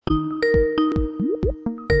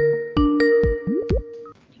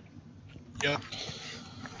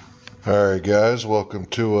Alright, guys, welcome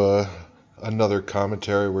to another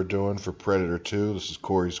commentary we're doing for Predator 2. This is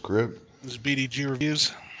Corey's Crypt. This is BDG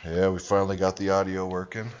Reviews. Yeah, we finally got the audio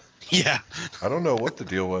working. Yeah. I don't know what the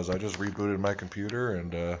deal was. I just rebooted my computer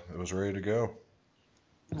and it was ready to go.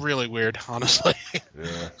 Really weird, honestly.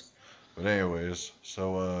 Yeah. But anyways,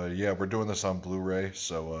 so yeah, we're doing this on Blu-ray,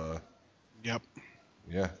 so Yep.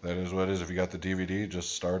 yeah, that is what it is. If you got the DVD,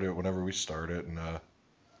 just start it whenever we start it and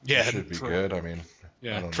you Yeah, should be good. I mean,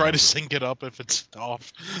 I don't try know. to sync it up if it's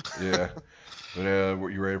off. Yeah. But were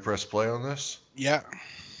you ready to press play on this? Yeah.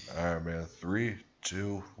 Alright, man. Three,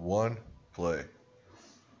 two, one, play.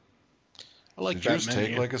 I like Did yours that take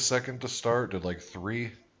menu. like a second to start? Did like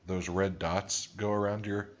those red dots go around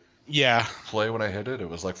your Yeah. play when I hit it? It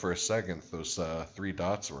was like for a second, those three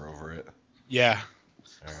dots were over it. Yeah.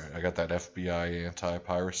 Alright, I got that FBI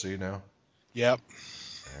anti-piracy now. Yep.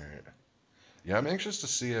 Alright. Yeah, I'm anxious to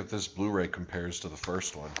see if this Blu-ray compares to the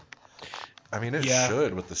first one. I mean, it Yeah.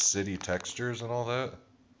 should with the city textures and all that.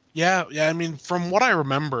 Yeah. Yeah. I mean, from what I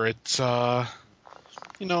remember, it's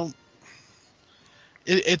you know,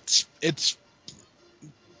 it's.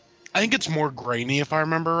 I think it's more grainy if I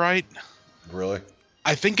remember right. Really?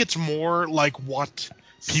 I think it's more like what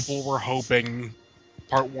people were hoping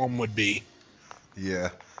Part One would be. Yeah.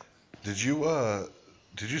 Did you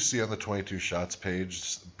did you see on the 22 shots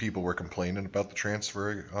page people were complaining about the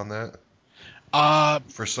transfer on that? Uh.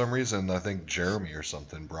 For some reason, I think Jeremy or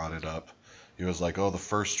something brought it up. He was like, "Oh, the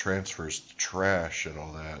first transfer's trash and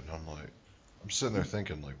all that," and I'm sitting there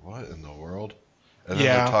thinking, like, what in the world? And then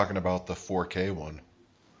they're Yeah. talking about the 4K one,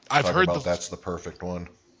 I've talking heard about that's the perfect one.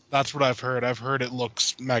 That's what I've heard. I've heard it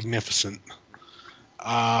looks magnificent.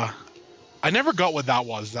 Uh, I never got what that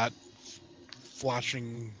was. That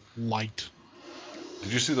flashing light.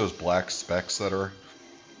 Did you see those black specks that are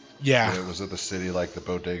Yeah, when it was at the city, like the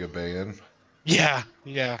Bodega Bay Inn? yeah,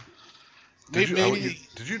 yeah. Maybe, maybe.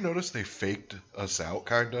 Did you notice they faked us out,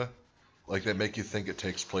 kinda? Like they make you think it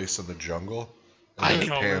takes place in the jungle, and then I it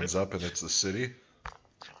know, right? pans up and it's the city.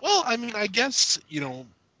 Well, I mean, I guess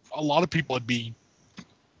a lot of people would be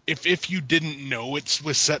if you didn't know it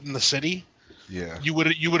was set in the city, Yeah, you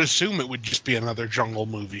would assume it would just be another jungle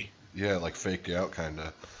movie. yeah, like faked you out,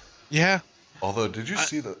 kinda. Yeah, Although, did you I,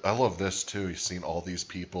 see that? I love this too. You've seen all these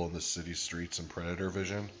people in the city streets in Predator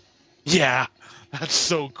Vision. yeah. That's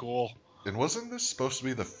so cool. And wasn't this supposed to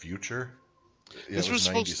be the future? Yeah, it This was was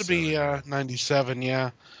supposed to be 97, right? 97.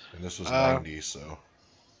 Yeah. And this was Uh, 90, so.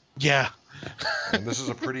 yeah. I mean, this is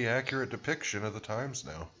a pretty accurate depiction of the times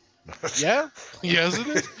now. Yeah. Yes, it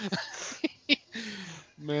is.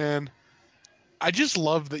 Man, I just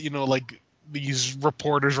love that, like these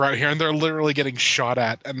reporters right here and they're literally getting shot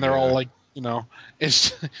at and they're all Yeah. like,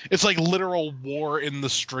 it's it's like literal war in the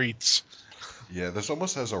streets Yeah, this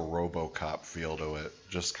almost has a RoboCop feel to it.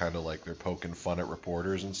 Just kind of like they're poking fun at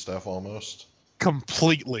reporters and stuff almost.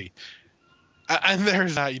 completely. And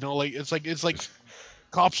there's that, like it's like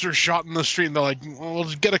cops are shot in the street and they're like, well,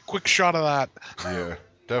 let's get a quick shot of that. Yeah,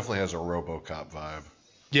 definitely has a RoboCop vibe.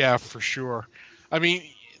 Yeah, for sure. I mean,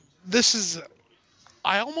 this is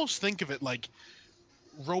I almost think of it like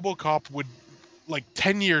RoboCop would like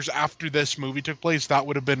 10 years after this movie took place, that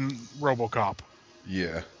would have been RoboCop.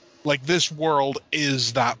 Yeah, Like this world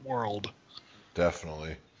is that world.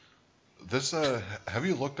 definitely. This, have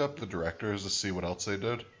you looked up the directors to see what else they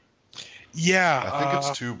did? Yeah, I think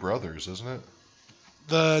it's two brothers, isn't it?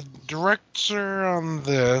 the director on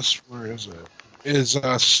this, where is it? Is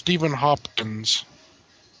Stephen Hopkins.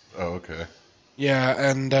 Oh, okay. Yeah,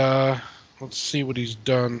 and let's see what he's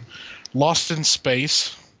done. Lost in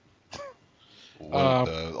Space. What, Uh,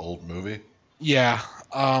 the old movie? yeah.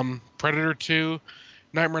 Predator 2,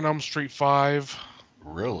 Nightmare on Elm Street 5.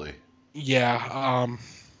 Really? Yeah. I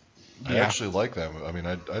Yeah. actually like that. I mean,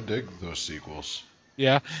 I dig those sequels.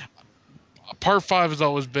 Yeah. Part 5 has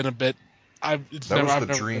always been a bit. That was the I've never been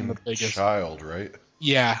the Dream biggest. Child, right?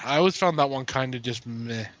 Yeah, I always found that one kind of just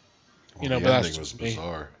meh. Well, But the that's ending was just me.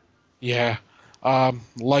 bizarre. Yeah.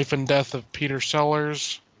 Life and Death of Peter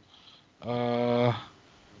Sellers. Uh,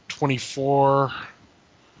 24.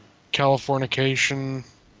 Californication.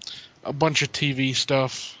 A bunch of TV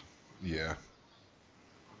stuff. Yeah,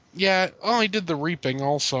 Yeah. Oh, he did The Reaping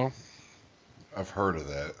also. I've heard of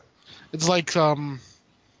that. It's like a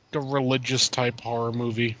religious type horror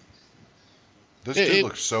movie. This It, dude it,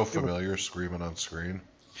 looks so it familiar screaming on screen.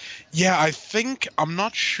 yeah, I think I'm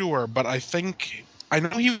not sure, but I think I know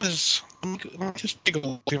he was. Let me just take a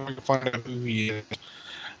look see if I can find out who he is.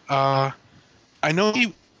 Uh, I know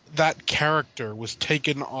that character was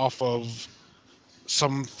taken off of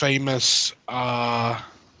some famous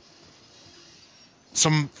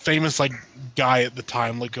some famous like guy at the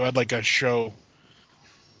time, like who had like a show.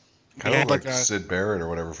 He Kind of had like like a Sid Barrett or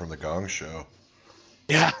whatever from The Gong Show.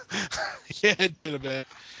 yeah, yeah, it did a bit.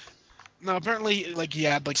 No, apparently like he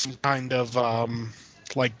had like some kind of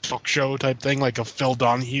like talk show type thing, like a Phil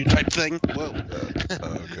Donahue type thing. Whoa.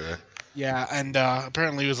 Okay. Yeah, and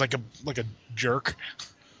apparently he was like a jerk.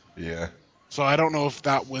 Yeah. So I don't know if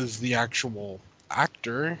that was the actual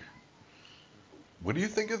actor. What do you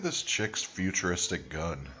think of this chick's futuristic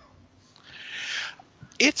gun?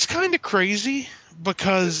 It's kind of crazy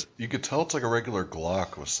because You could tell it's like a regular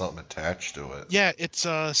Glock with something attached to it. yeah, it's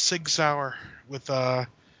a Sig Sauer with a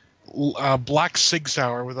black Sig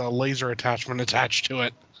Sauer with a laser attachment attached to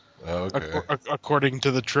it, Oh, okay. according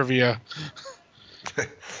to the trivia.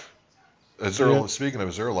 Yeah. Speaking of,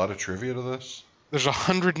 is there a lot of trivia to this? There's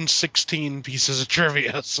 116 pieces of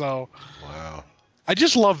trivia, so Wow. I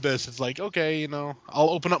just love this. It's like, okay, I'll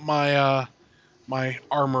open up my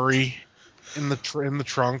armory in the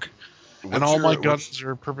trunk, and What's all my your what's guns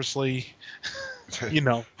are purposely, you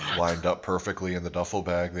know, lined up perfectly in the duffel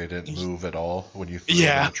bag? They didn't move at all when you threw them in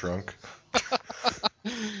yeah. the trunk.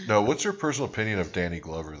 No, what's your personal opinion of Danny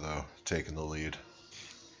Glover though, taking the lead?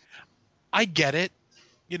 I get it.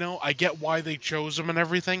 I get why they chose him and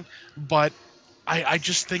everything, but I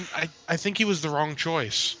just think I think he was the wrong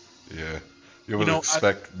choice. Yeah. You You would know, I,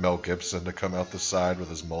 expect Mel Gibson to come out the side with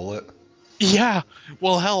his mullet. yeah.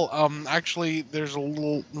 Well, hell, actually, there's a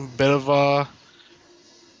little bit of a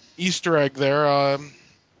Easter egg there.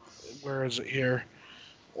 Where is it here?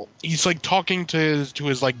 He's like talking to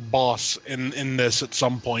his like boss in this at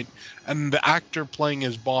some point, and the actor playing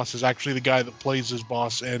his boss is actually the guy that plays his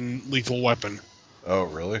boss in Lethal Weapon. Oh,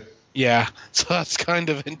 really? Yeah, so that's kind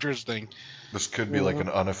of interesting. This could be like Uh, an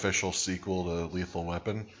unofficial sequel to Lethal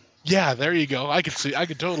Weapon. yeah, there you go. I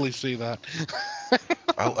could totally see that.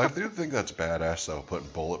 I do think that's badass though, putting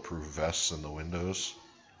bulletproof vests in the windows.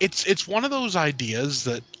 It's one of those ideas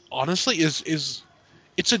that honestly is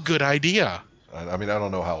it's a good idea. I mean, I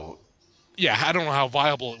don't know how. Yeah, I don't know how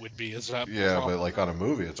viable it would be. Is that the Yeah, problem? but like on a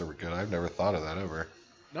movie, it's a good. I've never thought of that ever.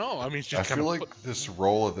 No, I mean it's I just kind feel of put like this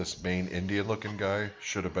role of this main Indian-looking guy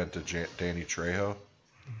should have been to Danny Trejo.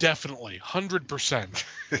 definitely 100%.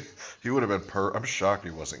 He would have been I'm shocked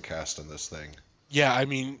he wasn't cast in this thing. Yeah, I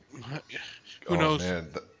mean, who Oh knows? man,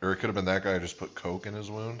 or it could have been that guy who just put coke in his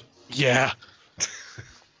wound. Yeah.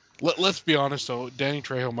 Let's be honest though, Danny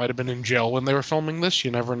Trejo might have been in jail when they were filming this.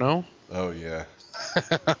 You never know. Oh yeah.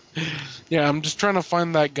 Yeah, I'm just trying to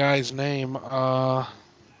find that guy's name.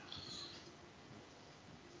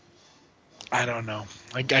 I don't know.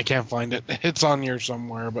 I can't find it. It's on here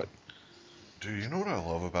somewhere, but Dude, you know what I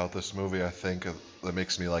love about this movie? I think that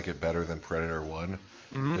makes me like it better than Predator 1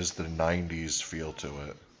 mhm. is the 90s feel to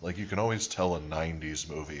it. Like you can always tell a 90s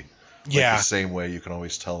movie. Like the Yeah, same way you can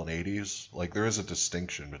always tell an 80s. Like there is a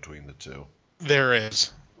distinction between the two. there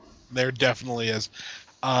is. There definitely is.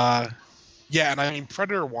 Uh, yeah, and I mean,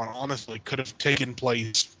 Predator 1 honestly could have taken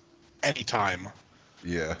place anytime.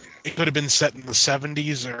 Yeah. It could have been set in the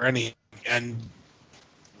 70s or any, and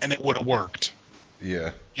and it would have worked.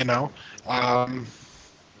 Yeah. You know, um,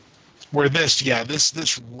 where this, yeah,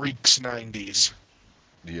 this reeks 90s.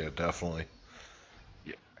 Yeah, definitely.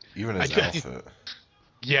 Yeah, Even I his outfit.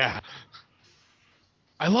 yeah,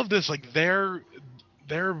 I love this. Like they're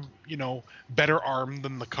better armed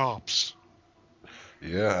than the cops.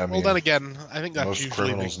 Yeah, I Well, then mean, again, I think that's most usually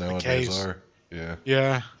criminals the nowadays case. are. Yeah.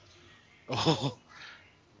 Yeah. Oh,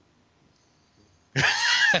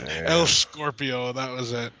 El Damn. Scorpio, that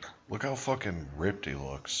was it. Look how fucking ripped he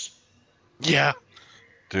looks. Yeah.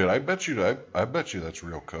 Dude, I bet you that's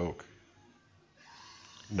real coke.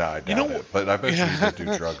 Nah, I You know doubt what? it. But I bet you he Yeah. did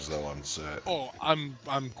do drugs though on set. Oh, I'm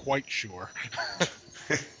quite sure.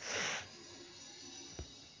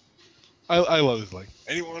 I love this. Like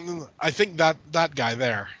anyone, I think that guy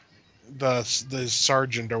there, the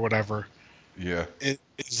sergeant or whatever, Yeah. it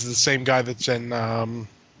is the same guy that's in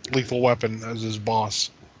Lethal Weapon as his boss.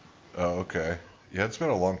 Oh, okay. Yeah, it's been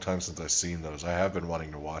a long time since I've seen those. I have been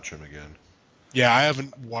wanting to watch them again. Yeah, I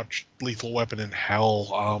haven't watched Lethal Weapon in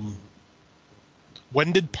hell.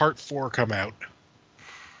 When did Part 4 come out?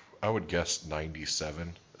 I would guess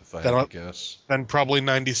 97 if I Then had to guess. then probably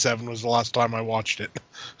 97 was the last time I watched it.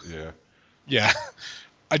 Yeah. Yeah,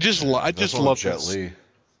 I Yeah. That's just one with love Jet this. Li.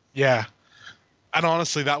 Yeah, and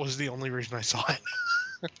honestly, that was the only reason I saw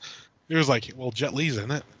it. It was like, well, Jet Li's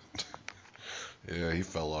in it. Yeah, he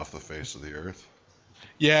fell off the face of the earth.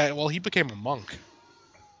 Yeah, well, he became a monk.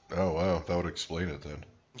 Oh, wow. That would explain it then.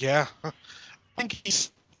 Yeah, I think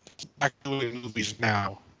he's back doing movies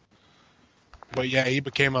now. But yeah, he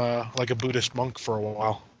became a Buddhist monk for a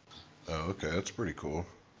while. Oh, okay, that's pretty cool.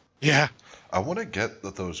 Yeah. I want to get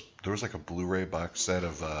those. There was like a Blu-ray box set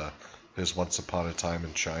of his Once Upon a Time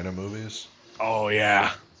in China movies. Oh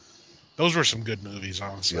yeah. Those were some good movies, Yeah,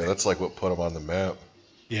 honestly. that's like what put him on the map.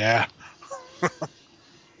 Yeah.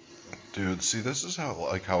 Dude, see, this is how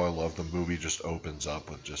I love the movie just opens up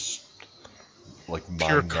with just like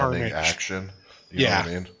Pure mind-numbing carnage. action. You know what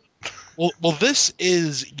Yeah. I mean? Well, this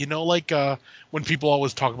is, like when people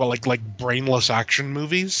always talk about like brainless action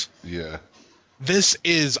movies. Yeah. This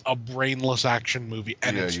is a brainless action movie,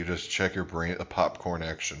 and Yeah, it's you just check your brain, a popcorn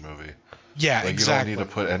action movie. yeah, Like you don't need to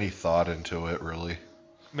exactly. put any thought into it, really.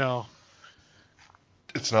 No,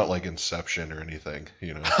 It's not like Inception or anything,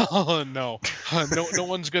 you know. no, no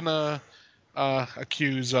one's gonna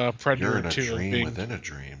accuse You're Predator in a 2 of dream being within a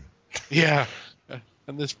dream. yeah,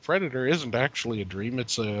 and this Predator isn't actually a dream.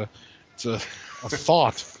 It's a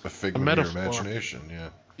thought, A a figment of your metaphor. imagination, yeah.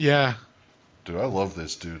 Yeah, Dude, I love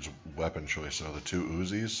this dude's weapon choice though. The two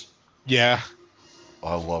Uzis. yeah,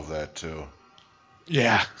 I love that too.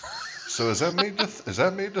 yeah. So is that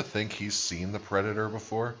made to think he's seen the Predator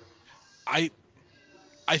before? I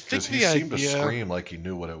I Because think he the seemed to idea scream like he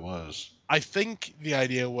knew what it was. I think the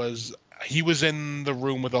idea was he was in the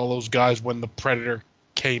room with all those guys when the Predator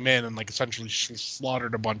came in and like essentially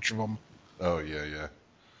slaughtered a bunch of them. Oh yeah, yeah,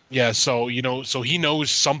 Yeah, so so he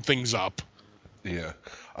knows something's up. yeah.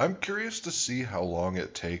 I'm curious to see how long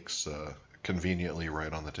it takes. Conveniently,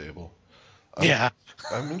 right on the table. I'm Yeah,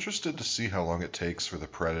 I'm interested to see how long it takes for the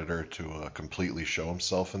Predator to completely show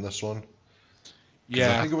himself in this one. Because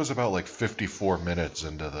I yeah, think it was about like 54 minutes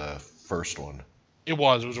into the first one. it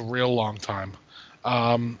was. It was a real long time.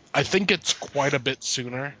 I think it's quite a bit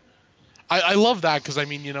sooner. I love that because I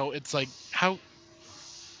mean, it's like how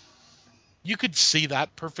you could see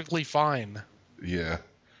that perfectly fine. Yeah.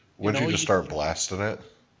 You Wouldn't you know, just you, start blasting it?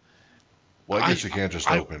 Well, I I, guess you can't just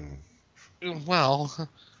I, open. well,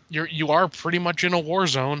 you are pretty much in a war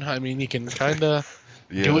zone. I mean, you can kind of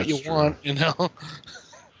Yeah, do what that's you true. want.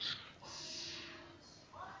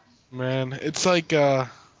 Man, it's like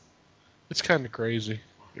it's kind of crazy.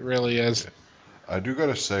 It really is. Yeah. I do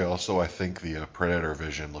gotta say, also, I think the Predator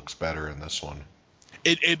vision looks better in this one.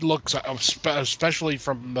 It looks especially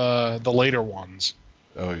from the later ones.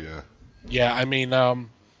 Oh yeah, Yeah, I mean,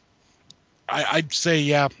 I'd say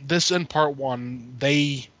yeah, this in part one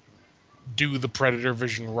they do the Predator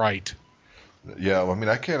vision right. yeah. Well, I mean,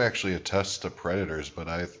 I can't actually attest to Predators, but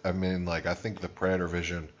I mean, like, I think the Predator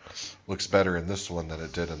vision looks better in this one than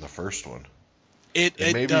it did in the first one. It It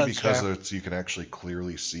it may be does, because yeah, it's you can actually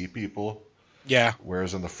clearly see people, yeah,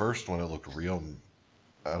 whereas in the first one it looked real.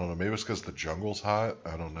 I don't know. Maybe it's because the jungle's hot.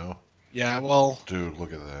 I don't know. yeah. Well, Dude,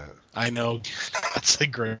 look at that. I know that's a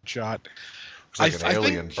great shot. It's I like an I think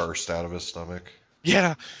alien burst out of his stomach.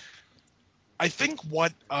 yeah, I think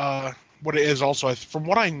what it is also from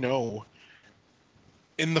what I know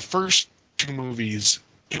in the first two movies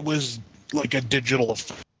it was like a digital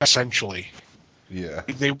effect, essentially. Yeah,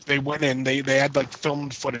 They went in, they had like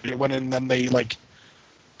filmed footage. They went in, and then they like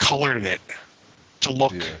colored it to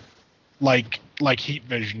look yeah, like heat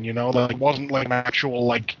vision. Like it wasn't like an actual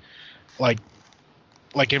like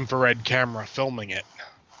like infrared camera filming it.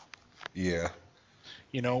 yeah.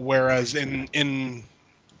 Whereas in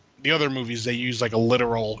the other movies they use like a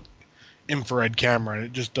literal infrared camera, and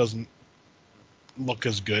it just doesn't look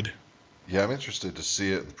as good. Yeah, I'm interested to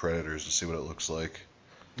see it in Predators to see what it looks like.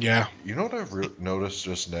 Yeah. You know what I've noticed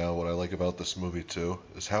just now? What I like about this movie too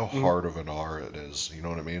is how Mm. hard of an R it is. You know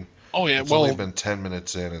what I mean? Oh yeah. It's only Well, been 10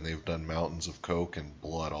 minutes in and they've done mountains of coke and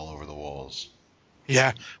blood all over the walls.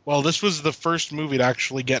 yeah. Well, this was the first movie to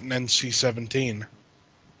actually get an NC-17.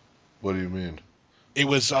 What do you mean? It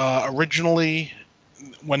was originally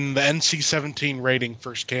when the NC-17 rating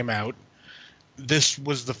first came out. This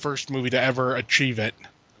was the first movie to ever achieve it,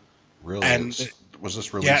 Really? and Was this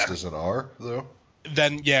yeah, released as an R though?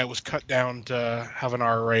 then yeah, it was cut down to have an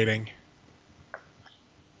R rating.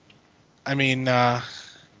 I mean, I'm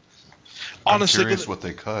honestly, curious what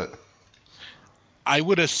they cut. I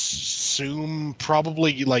would assume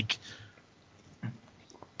probably like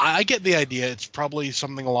I get the idea. It's probably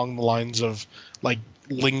something along the lines of like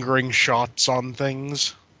lingering shots on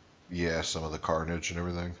things. Yeah, some of the carnage and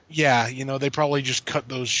everything. Yeah, they probably just cut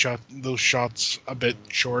those shots a bit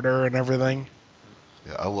shorter and everything.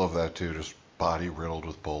 Yeah, I love that too. Just body riddled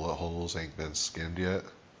with bullet holes, ain't been skinned yet.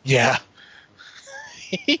 Yeah.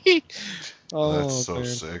 That's Oh so man.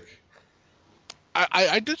 sick.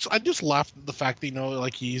 I just laughed at the fact that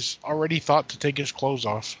like he's already thought to take his clothes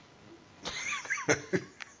off.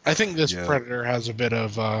 I think this Yeah, Predator has a bit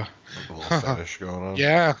of a little fetish going on.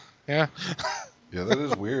 yeah, yeah. Yeah, that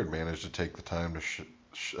is weird. Managed to take the time to.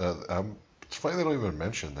 It's funny they don't even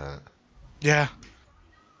mention that. Yeah,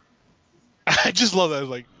 I just love that.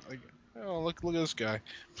 Like, oh look at this guy.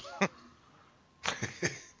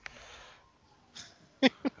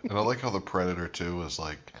 And I like how the Predator too was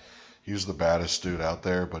like, he was the baddest dude out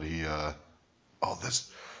there, but oh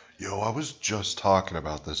this, yo, I was just talking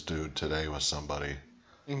about this dude today with somebody.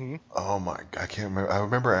 Hmm. Oh my, I can't remember. I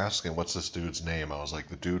remember asking what's this dude's name. I was like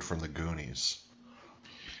the dude from the Goonies.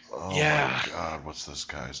 Oh my Yeah, God, what's this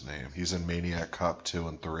guy's name? He's in Maniac Cop 2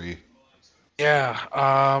 and 3. yeah.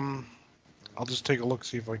 I'll just take a look,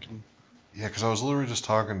 see if I can. Yeah, because I was literally just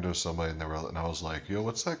talking to somebody and I was like, yo,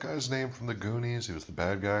 what's that guy's name from the Goonies? He was the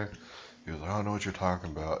bad guy. He was like, I don't know what you're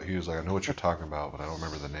talking about. He was like, I know what you're talking about, but I don't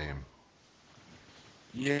remember the name.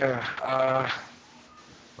 Yeah.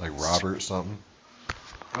 Like Robert something.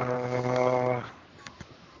 Uh,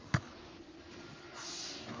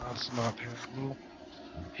 that's not him.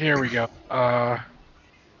 Here we go.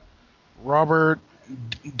 Robert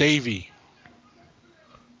Davy.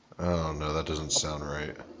 Oh no, that doesn't sound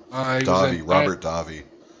right. He was in Davi, Robert Davi.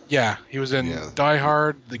 yeah, he was in Yeah, Die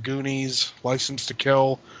Hard, The Goonies, License to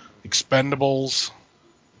Kill, Expendables.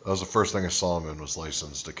 that was the first thing I saw him in was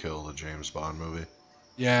License to Kill, the James Bond movie.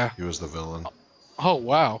 Yeah. He was the villain. Oh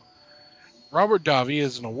wow. Robert Davi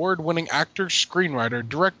is an award-winning actor, screenwriter,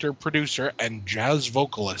 director, producer, and jazz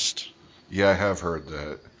vocalist. Yeah, I have heard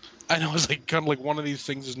that. I know it's like kind of like one of these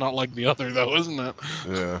things is not like the other though, isn't it?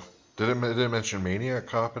 Yeah. Did it mention Maniac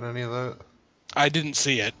Cop in any of that? I didn't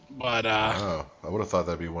see it, but Wow, I would have thought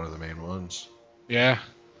that'd be one of the main ones. yeah.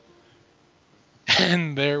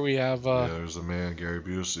 And there we have Yeah, there's the man, Gary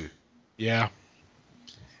Busey. yeah.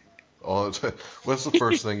 Oh, what's the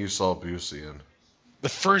first thing you saw Busey in? The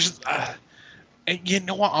first and you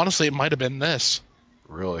know what, honestly it might have been this.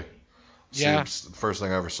 Really? See, Yeah. the first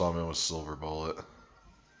thing I ever saw him in was Silver Bullet.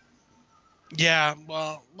 Yeah,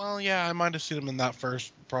 well yeah, I might have seen him in that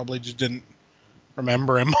first. Probably just didn't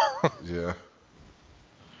remember him. Yeah.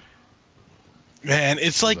 Man, it's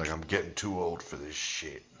He's like, like I'm getting too old for this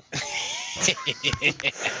shit.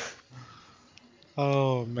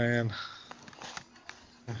 oh man.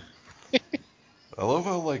 I love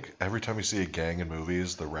how, like, every time you see a gang in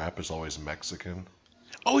movies, the rap is always Mexican.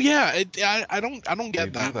 Oh yeah, I don't They get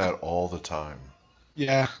do that. that all the time.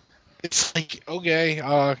 Yeah. It's like,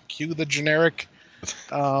 okay, cue the generic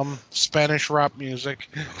Spanish rap music.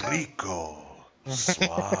 Rico,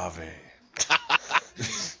 suave.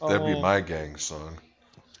 That'd be Oh, my gang song.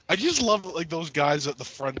 I just love like those guys at the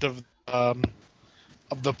front of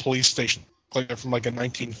the police station, like they're from like a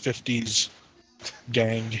 1950s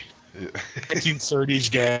gang, Yeah. 1930s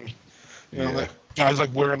gang. You know, Yeah. like guys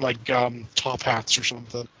like wearing like top hats or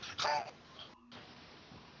something.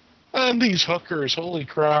 And these hookers, holy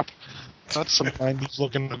crap! That's some 90s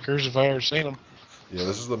looking hookers if I ever seen them. Yeah,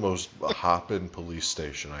 this is the most hoppin' police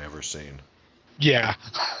station I ever seen. Yeah.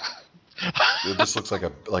 This looks like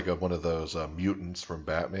a one of those mutants from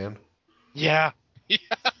Batman. Yeah.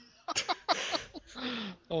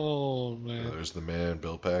 Oh man. There's the man,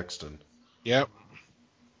 Bill Paxton. Yep.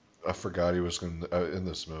 I forgot he was in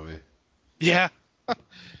this movie. Yeah. I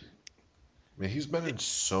mean, he's been in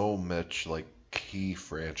so much like key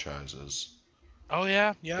franchises: Oh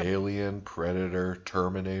yeah. Yeah. Alien, Predator,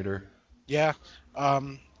 Terminator. Yeah.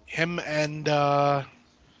 Him and Lance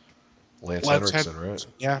Lance Henriksen, right?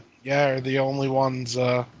 Henriksen. Yeah. Yeah. Are the only ones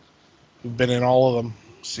who've been in all of them.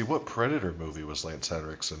 See, what Predator movie was Lance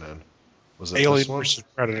Henriksen in? Was it this Alien one? versus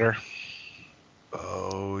Predator.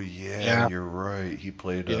 Oh yeah, Yeah. you're right. He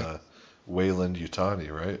played Yeah. Wayland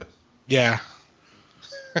Yutani, right? Yeah.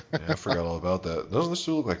 Yeah, I forgot all about that. Doesn't this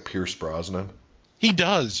dude look like Pierce Brosnan? He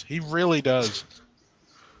does. He really does.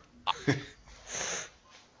 Yeah,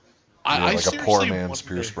 I like a poor seriously man's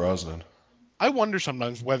Pierce wonder. Brosnan. I wonder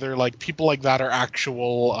sometimes whether like people like that are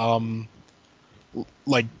actual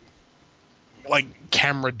like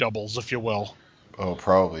camera doubles, if you will. Oh,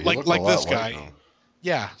 probably. He looked a Like lot this like guy. him.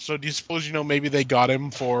 Yeah. So do you suppose maybe they got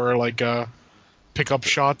him for like pickup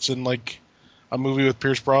shots in like a movie with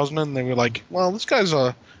Pierce Brosnan? And they were like, well, this guy's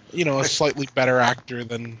a slightly better actor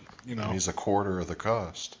than And he's a quarter of the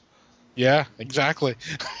cost. Yeah, exactly.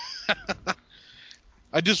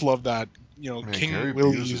 I just love that. Man, King Gary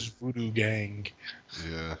Willie's Busey. Voodoo Gang.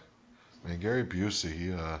 Yeah. Man, Gary Busey,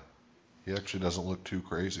 he actually doesn't look too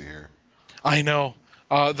crazy here. I know.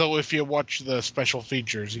 Though if you watch the special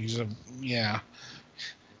features, yeah,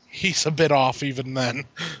 he's a bit off even then.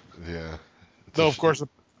 Yeah. Though of course,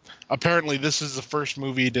 apparently this is the first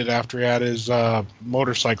movie he did after he had his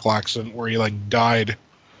motorcycle accident where he like died.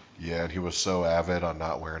 Yeah, and he was so avid on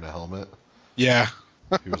not wearing a helmet. Yeah.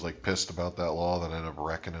 He was like pissed about that law, then ended up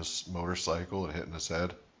wrecking his motorcycle and hitting his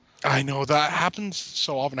head. I know that happens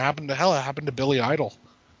so often. It happened to hell. It happened to Billy Idol.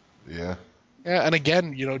 Yeah, Yeah, and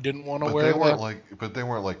again, didn't want to but wear the. they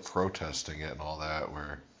weren't like protesting it and all that.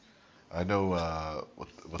 Where I know,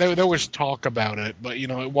 what's There his was dude? talk about it, but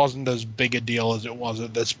it wasn't as big a deal as it was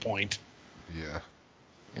at this point. Yeah,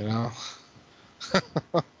 You know,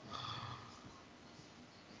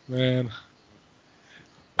 man.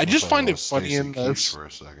 I almost just thought it find it was funny Stacy in Keach this. for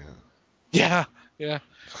a second. Yeah, yeah.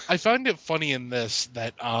 I find it funny in this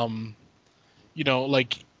that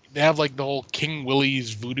like they have like the whole King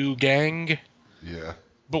Willie's voodoo gang, Yeah,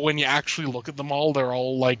 but when you actually look at them all, they're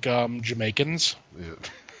all like Jamaicans. yeah,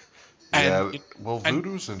 And yeah. Well, and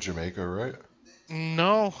voodoo's in Jamaica, right?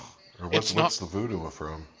 no, Or it's not. what's the voodoo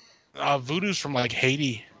from? Voodoo's from like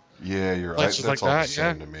Haiti, Yeah, places that's like all the that.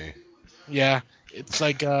 Yeah, same to me. yeah. It's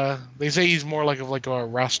like they say he's more like a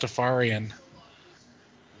Rastafarian,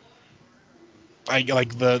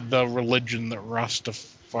 like the religion that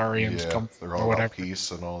Rastafarians Yeah, come they're from all or about whatever.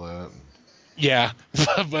 peace and all that. Yeah,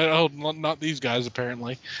 but oh, not these guys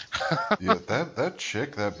apparently. Yeah, that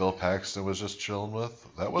chick that Bill Paxton was just chilling with,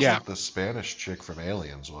 that Yeah, wasn't the Spanish chick from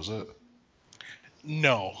Aliens, was it?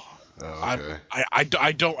 no, Oh, I, okay.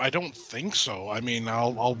 I don't think so. I mean,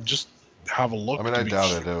 I'll just have a I look mean, to I be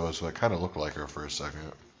doubted sure. it was. It kind of looked like her for a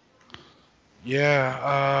second.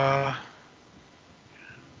 Yeah,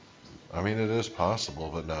 I mean, it is possible,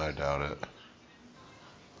 but no, I doubt it.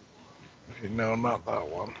 okay, no, not that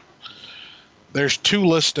one. There's two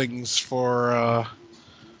listings for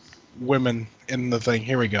women in the thing.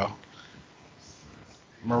 Here we go.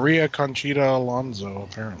 Maria Conchita Alonso,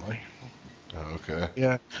 apparently. Oh, okay.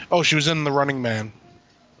 Yeah. Oh, she was in The Running Man.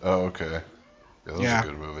 Oh, okay. Yeah, that was a Yeah.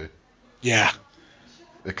 good movie. Yeah.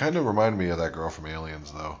 It kind of reminded me of that girl from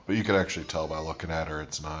Aliens, though. But you could actually tell by looking at her,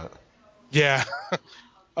 it's not. Yeah.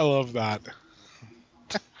 I love that.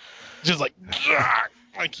 Just like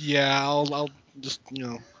yeah, I'll just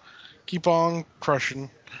keep on crushing.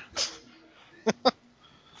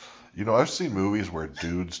 I've seen movies where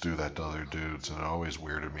dudes do that to other dudes, and it always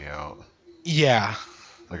weirded me out. Yeah.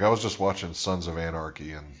 Like I was just watching Sons of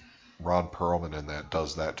Anarchy, and Ron Perlman in that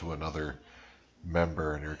does that to another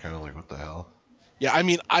member, and you're kind of like, what the hell? Yeah, I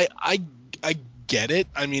mean, I get it.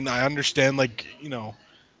 I mean, I understand, like,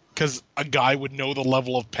 because a guy would know the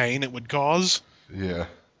level of pain it would cause, Yeah.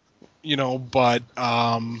 but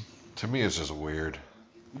To me, it's just weird.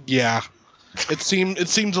 yeah, it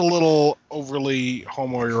seems a little overly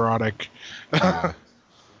homoerotic. Yeah.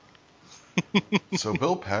 So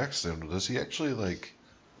Bill Paxton, does he actually like?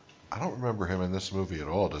 I don't remember him in this movie at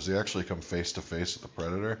all. Does he actually come face to face with the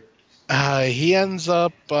Predator? He ends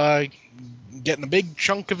up getting a big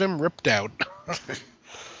chunk of him ripped out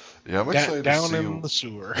Yeah, I'm excited to down see. in the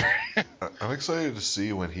sewer. I'm excited to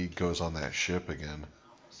see when he goes on that ship again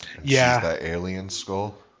and sees Yeah. that alien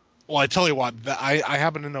skull. Well, I tell you what, I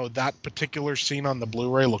happen to know that particular scene on the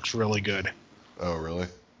Blu-ray looks really good. Oh, really?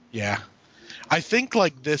 Yeah. I think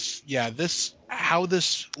like this, yeah, how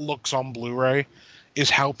this looks on Blu-ray is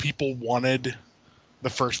how people wanted the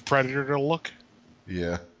first Predator to look.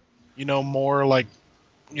 Yeah. More like,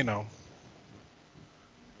 you know,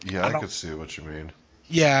 Yeah, I I don't. could see what you mean.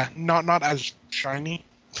 Yeah, not as shiny.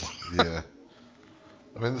 Yeah.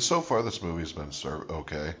 I mean, so far this movie's been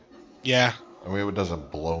okay. Yeah, I mean, it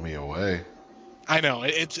doesn't blow me away. I know.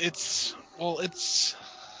 It's well, this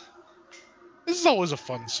is always a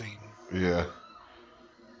fun scene. Yeah.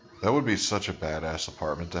 That would be such a badass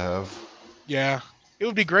apartment to have. Yeah, it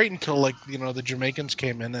would be great until like the Jamaicans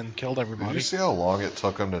came in and killed Did you everybody. see how long it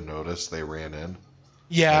took them to notice they ran in?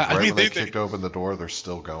 Yeah, Like I right mean when they they kicked open the door, they're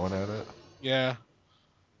still going at it. yeah.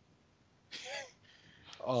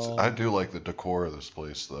 I Um, do like the decor of this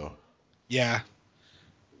place, though. yeah,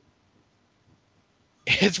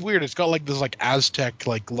 it's weird. It's got like this like Aztec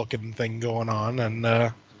like looking thing going on, and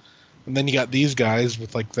then you got these guys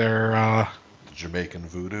with like their The Jamaican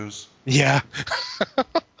voodoos. yeah.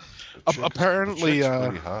 The Apparently chick's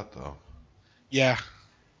pretty hot, though. yeah.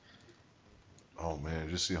 Oh man,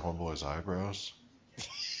 did you see Homeboy's eyebrows?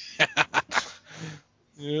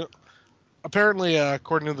 Yeah. Apparently,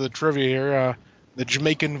 according to the trivia here, the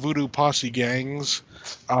Jamaican voodoo posse gangs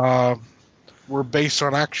uh, were based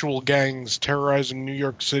on actual gangs terrorizing New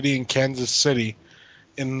York City and Kansas City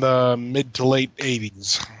in the mid to late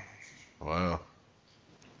 80s. Wow.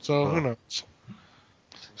 So who Huh. knows?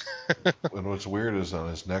 And what's weird is on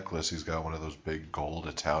his necklace, he's got one of those big gold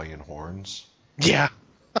Italian horns. Yeah,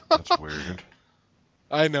 That's weird.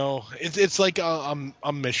 I know. It's like a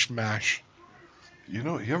mishmash. You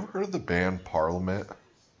ever heard of the band Parliament?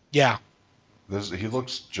 Yeah. He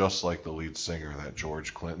looks just like the lead singer, that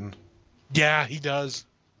George Clinton. Yeah, he does.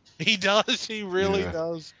 He does. He really Yeah.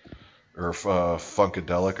 does. Or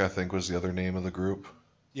Funkadelic, I think was the other name of the group.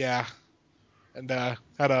 Yeah, and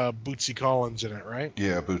had a Bootsy Collins in it, right?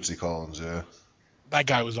 Yeah, Bootsy Collins. Yeah. That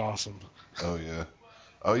guy was awesome. Oh yeah.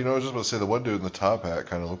 Oh, I was just about to say the one dude in the top hat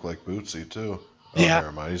kind of looked like Bootsy too. Oh, Yeah,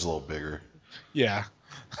 never mind. He's a little bigger. yeah.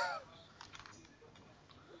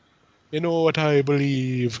 You know what I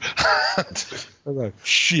believe? I'm like,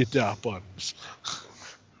 shit happens.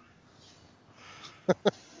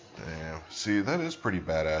 Damn. See, that is pretty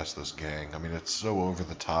badass. This gang. I mean, it's so over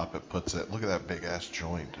the top. It puts it. Look at that big ass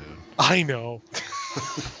joint, dude. I know.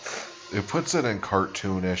 It puts it in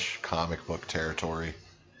cartoonish comic book territory.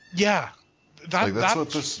 Yeah, Like that that's what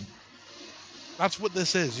that's this. that's what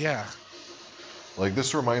this is. Yeah, Like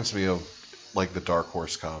this reminds me of like the Dark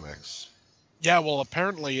Horse comics. yeah. Well,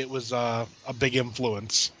 apparently it was a big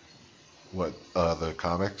influence. What the The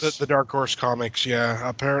comics? Dark Horse comics. Yeah,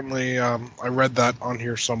 apparently I read that on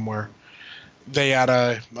here somewhere. They had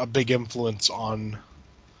a big influence on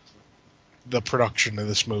the production of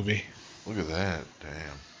this movie. Look at that.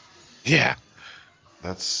 Damn. Yeah,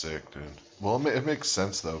 That's sick, dude. Well, it makes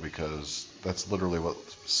sense though because that's literally what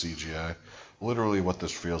CGI, literally what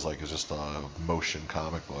this feels like is just a motion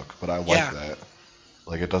comic book. But I like yeah, that.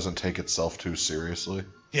 Like it doesn't take itself too seriously.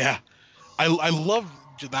 yeah. I love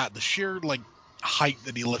that, the sheer like height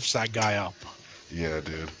that he lifts that guy up. Yeah,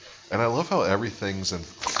 dude. And I love how everything's in.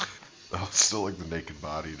 Oh, it's still like the naked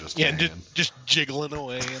body just Yeah, and hanging. just jiggling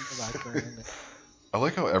away in the background. I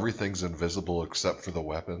like how everything's invisible except for the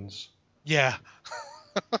weapons. Yeah,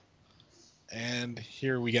 and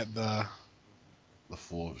here we get the The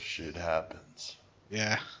full of shit happens.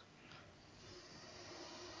 yeah,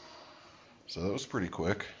 So that was pretty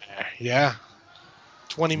quick. yeah,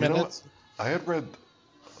 20 You know what? minutes. I had read.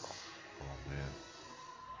 Oh man.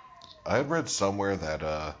 I had read somewhere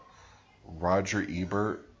that Roger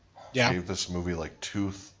Ebert Yeah, gave this movie like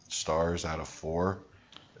stars out of four,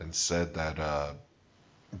 and said that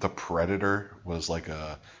the Predator was like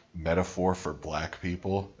a metaphor for black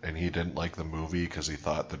people, and he didn't like the movie because he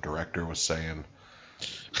thought the director was saying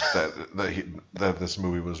that this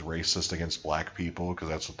movie was racist against black people because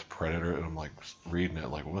that's what the Predator. And I'm like reading it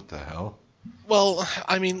like, what the hell? well,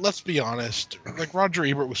 I mean, let's be honest. Like Roger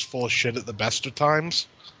Ebert was full of shit at the best of times.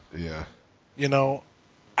 Yeah, You know,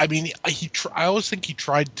 I mean, I always think he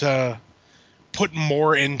tried to put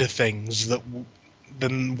more into things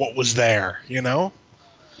than what was there. You know,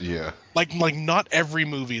 yeah, like not every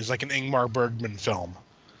movie is like an Ingmar Bergman film.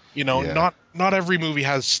 You know, yeah, not every movie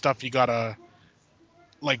has stuff you gotta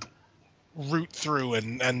like root through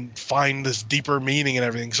and find this deeper meaning and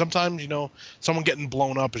everything. Sometimes, someone getting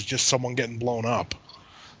blown up is just someone getting blown up.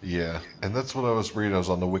 yeah. And that's what I was reading. I was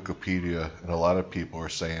on the Wikipedia, and a lot of people are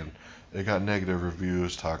saying it got negative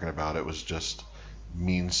reviews talking about it was just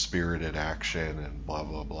mean-spirited action and blah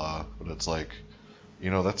blah blah. But it's like,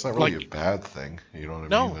 that's not really a Like, bad thing. You know what I mean?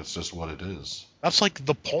 no, That's just what it is. that's like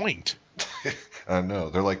the point. I know.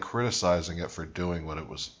 They're like criticizing it for doing what it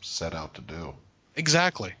was set out to do.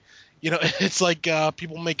 Exactly. It's like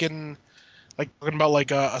people making like talking about like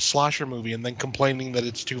a slasher movie and then complaining that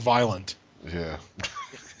it's too violent. Yeah.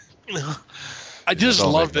 I Yeah, it just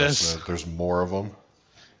don't love make no this. sense. There's more of them.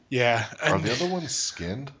 Yeah, Are and the other ones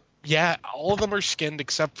skinned yeah, all of them are skinned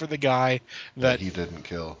except for the guy that that. he didn't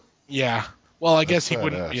kill? Yeah. Well, I That's guess he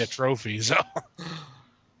wouldn't be a badass. trophy. So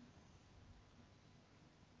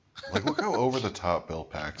Like, look how over the top Bill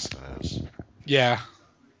Paxton is. yeah,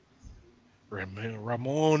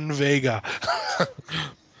 Ramon Vega.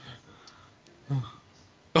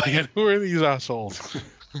 Like, who are these assholes?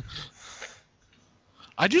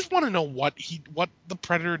 I just want to know what the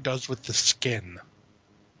Predator does with the skin,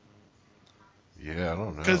 Yeah, I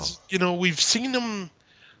don't know. because we've seen him,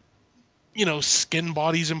 skin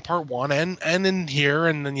bodies in part one and in here,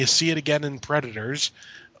 and then you see it again in Predators,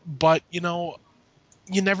 but you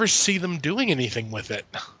never see them doing anything with it.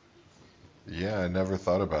 Yeah, I never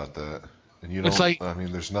thought about that. And It's like I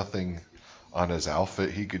mean, there's nothing on his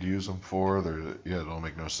outfit he could use them for. Yeah, it don't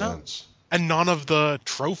make no no, sense. and none of the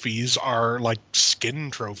trophies are like skin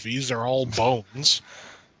trophies; they're all bones.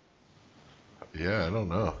 Yeah, I don't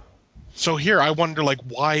know. So here, I wonder, like,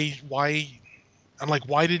 why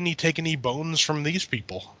didn't he take any bones from these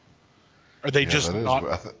people? Are they Yeah, just that is. not?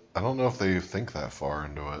 I don't know if they think that far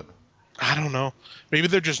into it. I don't know. Maybe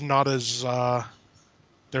they're just not as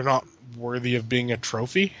they're not worthy of being a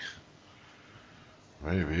trophy.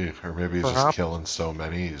 Maybe, or maybe he's just Perhaps. killing so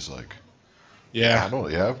many. He's like, yeah, Yeah. I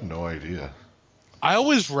don't. Yeah, I have no idea. I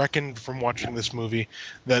always reckoned from watching this movie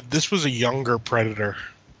that this was a younger Predator.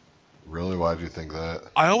 Really? Why do you think that?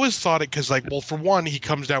 I always thought it because, like, well, for one, he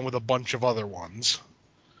comes down with a bunch of other ones,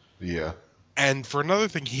 Yeah. and for another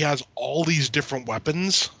thing, he has all these different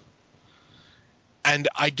weapons. And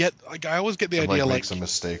I always get the And idea, like like, makes a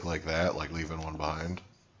mistake like that, like leaving one behind.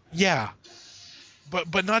 yeah,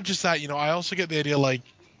 but not just that. I also get the idea, like,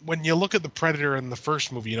 when you look at the Predator in the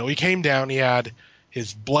first movie, he came down, he had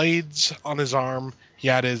his blades on his arm, he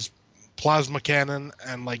had his plasma cannon,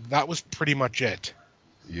 and like that was pretty much it.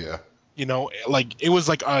 Yeah. Like it was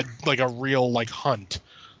like a real like hunt.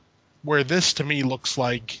 Where this to me looks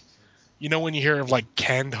like, when you hear of like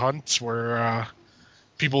canned hunts where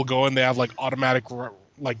people go and they have like automatic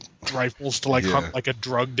like rifles to like hunt Yeah. like a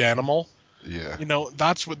drugged animal. Yeah.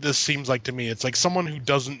 That's what this seems like to me. It's like someone who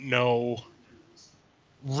doesn't know,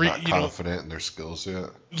 Not you know, confident in their skills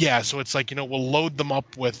yet. yeah. So it's like, we'll load them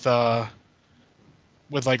up with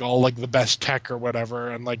like all like the best tech or whatever,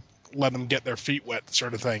 and like let them get their feet wet,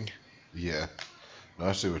 sort of thing. Yeah. No,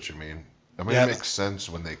 I see what you mean. I mean, it Yeah, makes sense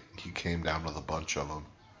when he came down with a bunch of them.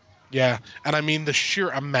 yeah. And I mean the sheer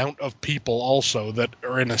amount of people also that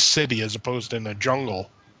are in a city as opposed to in a jungle.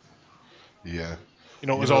 Yeah. It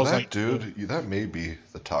was always like, That dude, that may be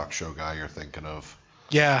the talk show guy you're thinking of.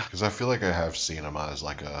 yeah, Because I feel like I have seen him as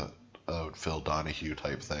like a Phil Donahue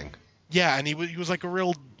type thing. yeah. And he was like a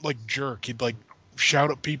real like jerk. He'd like shout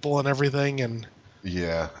at people and everything, and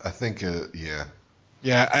Yeah, I think, yeah.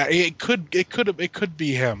 yeah, it could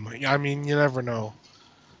be him. I mean, you never know.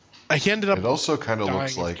 He ended up It also kind of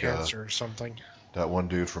looks dying of like cancer or something. that one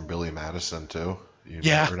dude from Billy Madison, too.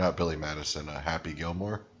 Yeah, Or not Billy Madison, Happy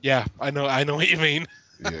Gilmore. yeah. I know what you mean.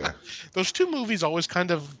 Yeah. Those two movies always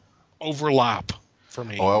kind of overlap for Oh, I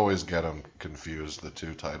me. always get them confused, the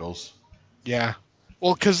two titles. Yeah.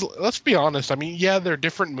 Well, because let's be honest. I mean, yeah, they're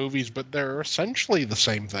different movies, but they're essentially the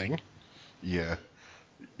same thing. Yeah.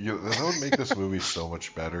 That would make this movie so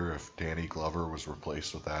much better if Danny Glover was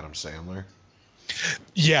replaced with Adam Sandler.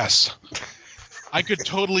 Yes, I could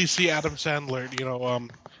totally see Adam Sandler,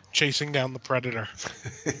 chasing down the predator.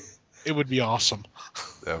 It would be awesome.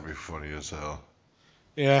 That'd be funny as hell.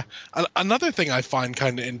 Yeah. Another thing I find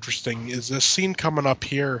kind of interesting is this scene coming up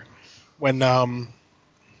here when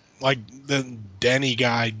like the Danny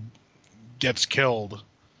guy gets killed.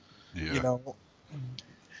 You Yeah. know,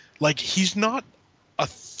 like he's not a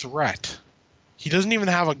threat. He doesn't even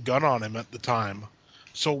have a gun on him at the time.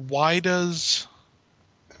 So why does?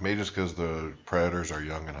 Maybe just because the predators are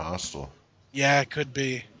young and hostile. Yeah, it could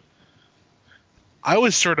be. I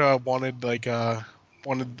always sort of wanted like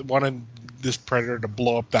wanted this predator to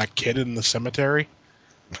blow up that kid in the cemetery.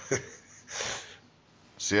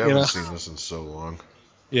 See, I You haven't know? seen this in so long.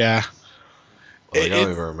 Yeah. Like, I It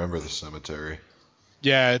don't even remember the cemetery.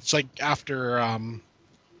 yeah, it's like after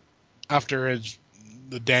his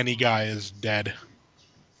the Danny guy is dead.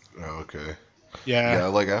 Oh, okay. Yeah. Yeah,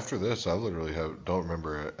 like after this, I literally don't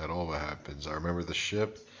remember at all what happens. I remember the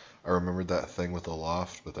ship. I remembered that thing with the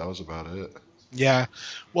loft, but that was about it. Yeah.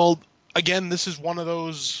 Well, again, this is one of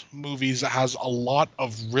those movies that has a lot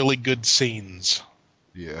of really good scenes,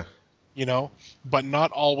 Yeah. but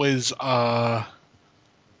not always I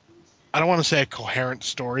don't want to say a coherent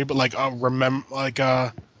story, but like a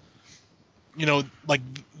like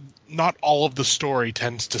not all of the story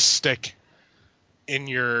tends to stick in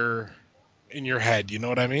your head, you know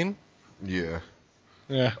what I mean? Yeah.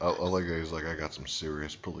 Yeah. I like that he's like, I got some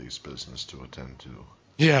serious police business to attend to.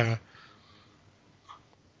 Yeah.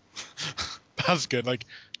 That's good. Like,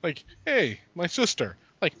 hey, my sister.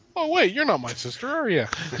 Like, oh wait, you're not my sister, are you?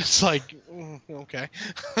 It's like, okay.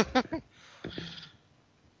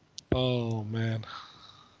 Oh man.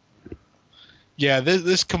 Yeah,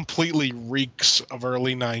 this completely reeks of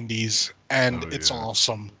early '90s, and Oh it's yeah.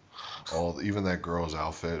 awesome. Even that girl's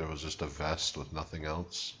outfit, it was just a vest with nothing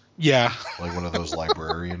else. Yeah, Like one of those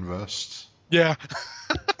librarian vests. yeah.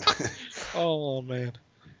 Oh man.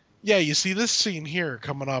 Yeah, you see this scene here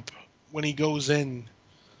coming up when he goes in.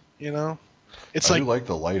 You know, it's I do like, like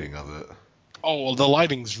the lighting of it. oh, well, the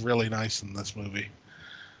lighting's really nice in this movie.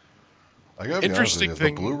 I gotta be honest with Interesting you, the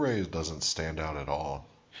thing, Blu-ray doesn't stand out at all.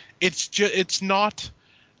 it's not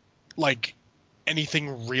like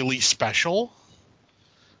anything really special,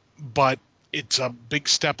 but it's a big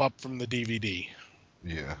step up from the DVD.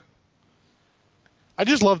 Yeah. I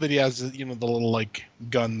just love that he has the little like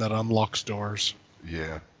gun that unlocks doors.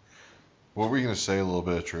 Yeah. What were you gonna say? A little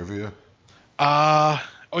bit of trivia? Uh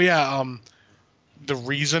oh yeah, the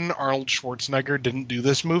reason Arnold Schwarzenegger didn't do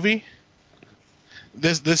this movie.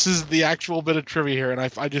 This is the actual bit of trivia here, and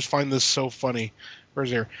I just find this so funny. Where's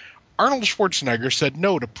here? Arnold Schwarzenegger said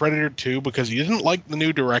no to Predator 2 because he didn't like the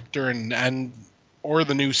new director and or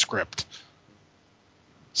the new script.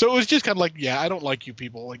 So it was just kind of like, yeah, I don't like you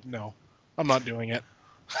people. Like, no, I'm not doing it.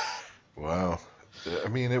 Wow. I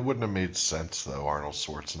mean, it wouldn't have made sense though, Arnold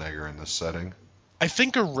Schwarzenegger in this setting. I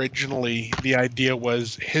think originally the idea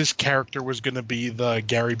was his character was going to be the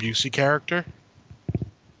Gary Busey character.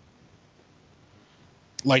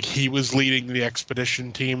 Like he was leading the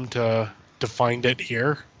expedition team to find it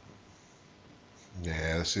here.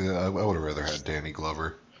 Yeah, see, I would have rather had Danny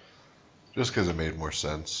Glover, just because it made more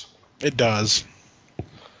sense. It does.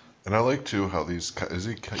 And I like too how he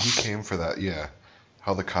came for that, yeah.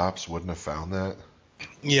 How the cops wouldn't have found that.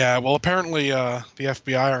 Yeah, well, apparently the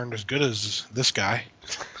FBI aren't as good as this guy.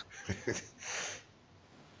 With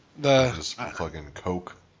The his fucking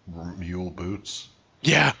Coke mule boots.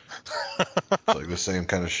 Yeah, It's like the same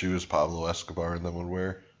kind of shoes Pablo Escobar and them would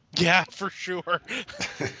wear. yeah, for sure.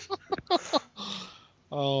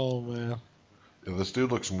 Oh man. Yeah, this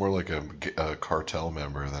dude looks more like a cartel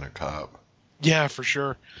member than a cop. Yeah, for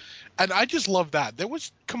sure. And I just love that. There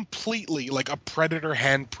was completely like a predator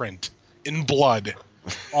handprint in blood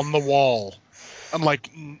on the wall. And like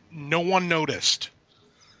no one noticed.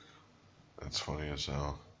 That's funny as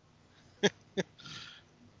hell.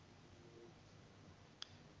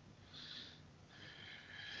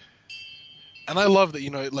 And I love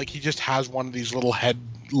that, like he just has one of these little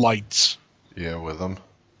headlights. Yeah, with him.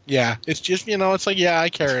 Yeah, it's just, it's like, yeah, I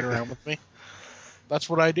carry it around with me. That's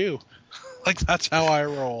what I do. Like that's how I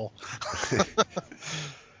roll.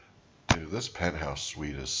 Dude, this penthouse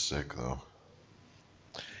suite is sick though.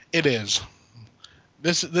 It is.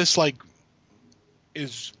 This like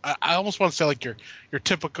is I almost want to say like your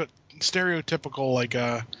typical stereotypical like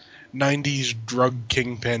 90s drug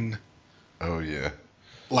kingpin Oh yeah,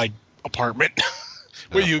 like apartment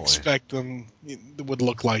what you definitely. expect them would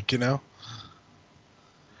look like.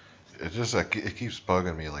 It just like it keeps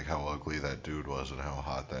bugging me like how ugly that dude was and how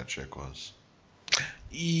hot that chick was.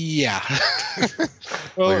 Yeah. Like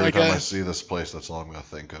Well, every I time I guess. see this place, that's all I'm gonna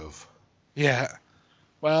think of. Yeah.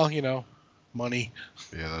 Well, money.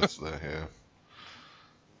 Yeah, that's the yeah.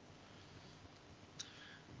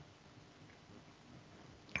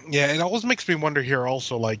 Yeah, it always makes me wonder here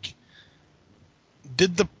also like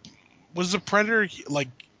did the was the predator like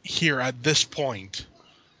here at this point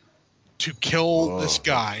to kill this Oh,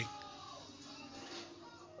 guy.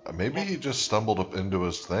 maybe Well, he just stumbled up into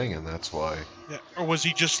his thing and that's why. yeah, or was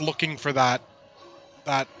he just looking for that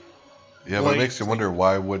Yeah, but it blade makes you thing? wonder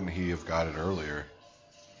why wouldn't he have got it earlier?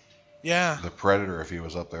 Yeah. The predator, if he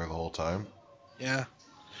was up there the whole time. Yeah.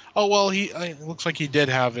 Oh well, it looks like he did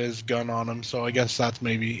have his gun on him, so I guess that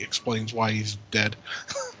maybe explains why he's dead.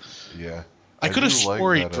 Yeah, I I could have do like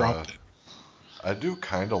swore he that. dropped it. I do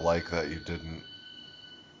kind of like that you didn't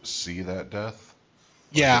see that death.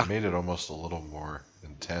 Like it Yeah, made it almost a little more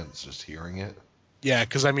intense just hearing it. yeah,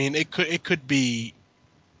 because I mean, it could be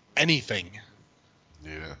anything,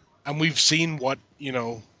 Yeah, and we've seen what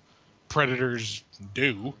predators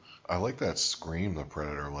do. I like that scream the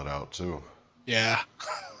predator let out too. Yeah,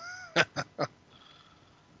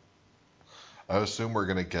 I assume we're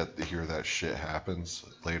gonna get to hear that shit happens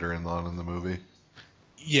later on in the movie.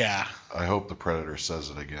 yeah. I hope the predator says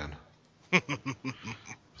it again.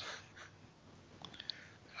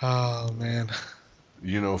 Oh man.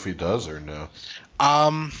 You know if he does or no?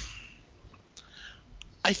 Um,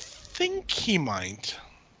 I think he might.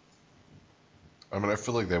 I mean, I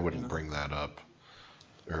feel like they You wouldn't know. bring that up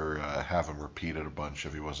or have him repeat it a bunch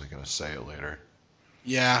if he wasn't gonna say it later.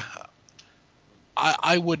 Yeah,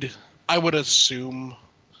 I would assume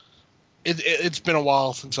it's been a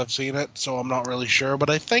while since I've seen it, so I'm not really sure, but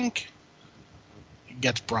I think it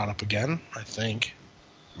gets brought up again. I think.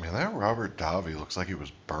 Man, that Robert Davi looks like he was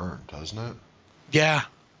burned, doesn't it? Yeah,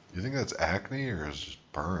 You think that's acne or is it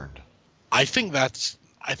just burned? I think that's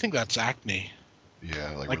acne,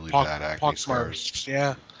 Yeah, like like really bad acne pox scars. marks.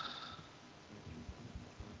 Yeah,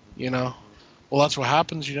 you know. Well, that's what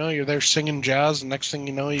happens. You're there singing jazz, and next thing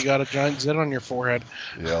you know, you got a giant zit on your forehead.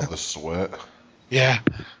 Yeah, all the sweat. Yeah,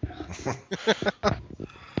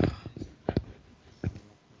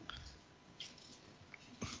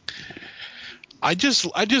 I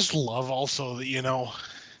just love also that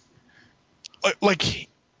like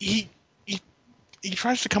he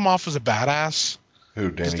tries to come off as a badass,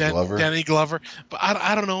 Who, just Danny Glover? Danny Glover, but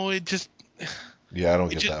I don't know. Yeah, I don't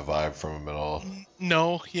It get just that vibe from him at all.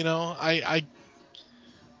 no, I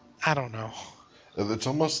don't know. It's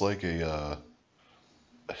almost like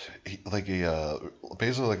like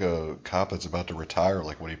basically like a cop that's about to retire,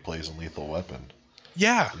 like when he plays in Lethal Weapon.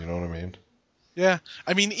 Yeah, You know what I mean? yeah.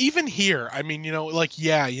 I mean, even here, I mean, like,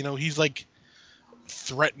 yeah, he's like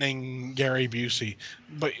threatening Gary Busey.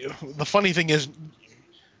 But the funny thing is,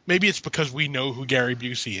 Maybe it's because we know who Gary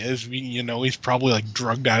Busey is. He's probably like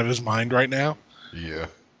drugged out of his mind right now, Yeah.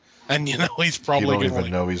 and he's He probably don't gonna even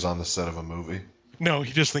like. know he's on the set of a movie. No,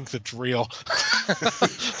 he just thinks it's real.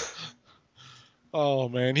 Oh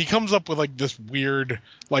man, he comes up with like this weird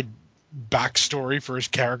like backstory for his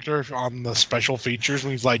character on the special features,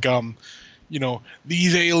 and he's like,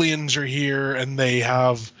 these aliens are here and they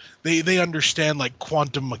understand like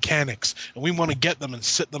quantum mechanics, and we want to get them and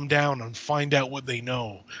sit them down and find out what they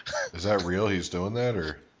know. Is that real? He's doing that,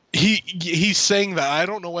 or He's saying that. I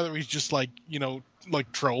don't know whether he's just like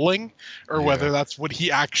like trolling or yeah, whether that's what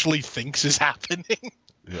he actually thinks is happening.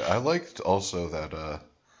 yeah. I liked also that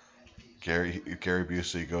Gary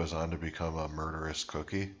Busey goes on to become a murderous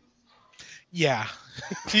cookie. Yeah,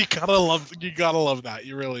 you gotta love that.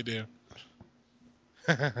 You really do.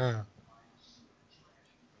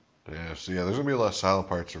 Yeah, so yeah, there's gonna be a lot of silent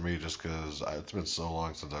parts for me just because it's been so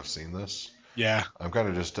long since I've seen this. Yeah, I'm kind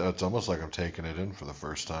of just, it's almost like I'm taking it in for the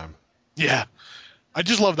first time. yeah. I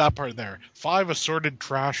just love that part there. 5 assorted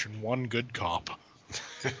trash and 1 good cop.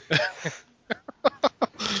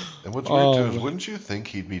 And what's weird too is, Oh, wouldn't you think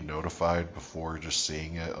he'd be notified before just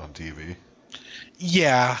seeing it on TV?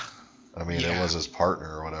 yeah, I mean, it yeah, was his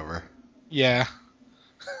partner or whatever. yeah.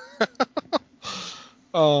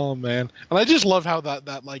 Oh man, and I just love how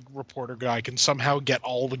that like reporter guy can somehow get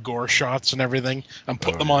all the gore shots and everything and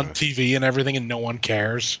put Oh them on yeah, TV and everything, and no one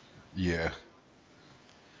cares. yeah.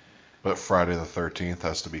 But Friday the 13th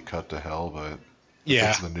has to be cut to hell. But if Yeah,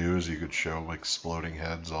 it's the news, you could show exploding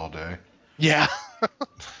heads all day. yeah.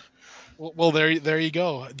 Well, there you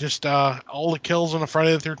go. Just all the kills in a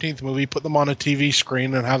Friday the 13th movie, put them on a TV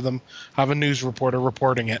screen and have a news reporter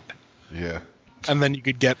reporting it, Yeah, and then you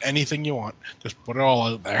could get anything you want. Just put it all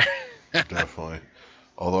out there. definitely.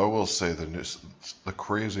 Although I will say the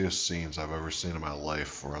craziest scenes I've ever seen in my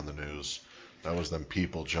life were on the news. That was them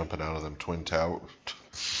people jumping out of them twin towers.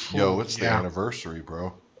 Yo, Ooh, it's the yeah, anniversary,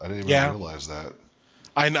 bro. I didn't even yeah. realize that.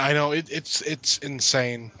 I know it's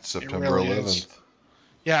insane. It's It September really is. 11th.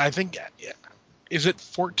 Yeah, I think is it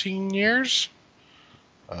 14 years?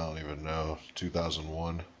 I don't even know.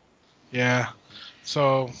 2001. Yeah.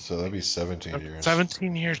 So So that'd be 17 years.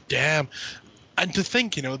 17 years. Damn. And to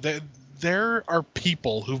think, that there are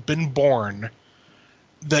people who've been born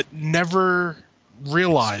that never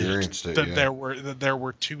realized Experienced it, that yeah. there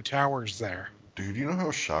were 2 towers there. Dude, you know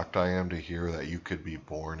how shocked I am to hear that you could be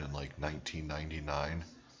born in like 1999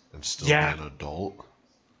 and still be Yeah, an adult?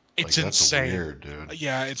 Like, it's that's insane. weird, dude.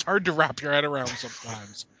 Yeah, it's hard to wrap your head around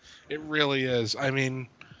sometimes. It really is. I mean,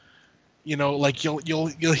 like you'll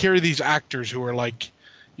hear these actors who are like,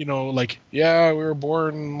 like, yeah, we were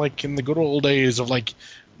born like in the good old days of like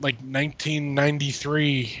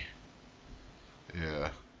 1993. Yeah.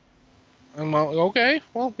 I'm like, okay,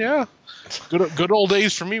 well, yeah, good old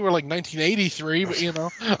days for me were like 1983, but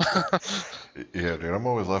Yeah, dude, I'm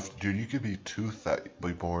always left. Dude, you could be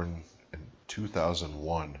born in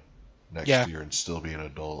 2001 next yeah, year and still be an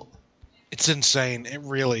adult. it's insane. It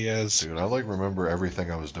really is. Dude, I like remember everything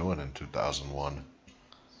I was doing in 2001.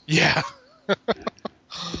 Yeah,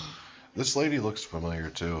 This lady looks familiar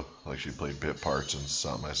too. Like she played bit parts in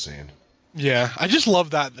something I seen. yeah. I just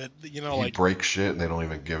love that He like, breaks shit and they don't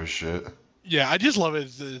even give a shit. yeah, I just love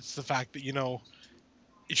it. It's the fact that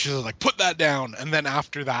she's like, put that down, and then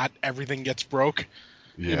after that, everything gets broke.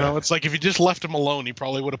 Yeah. It's like if you just left him alone, he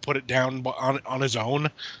probably would have put it down on his own.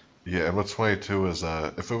 Yeah, and what's funny too is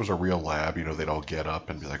if it was a real lab, they'd all get up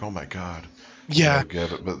and be like, "Oh my god," Yeah,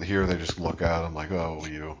 get it. But here they just look at him like, "Oh,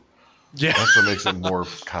 you." yeah, That's what makes it more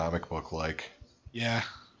comic book like. yeah,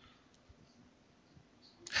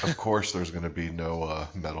 Of course, there's going to be no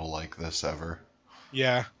metal like this ever.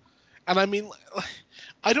 yeah. And I mean,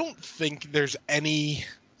 I don't think there's any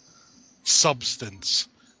substance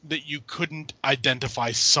that you couldn't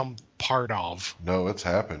identify some part of. No, it's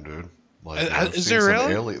happened, dude. Like I've Is seen there some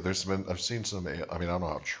really? alien. I've seen some. I mean, I don't know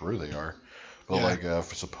how true they are, but Yeah. like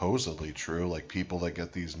supposedly true. Like people that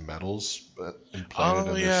get these metals implanted Oh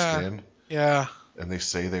in their yeah, skin, yeah, and they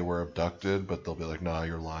say they were abducted, but they'll be like, "Nah,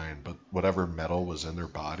 you're lying." But whatever metal was in their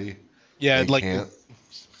body, yeah. they Like they can't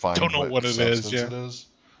find don't know what what it is. substance Yeah, it is.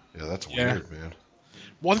 Yeah, that's yeah. weird, man.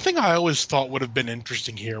 One thing I always thought would have been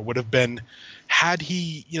interesting here would have been had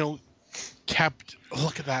he, kept.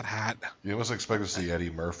 Look at that hat. You almost expect to see Eddie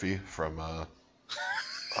Murphy from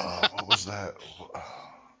what was that?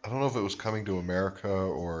 I don't know if it was Coming to America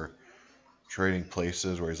or Trading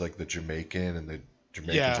Places, where he's like the Jamaican, and the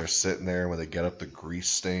Jamaicans Yeah, are sitting there, and when they get up, the grease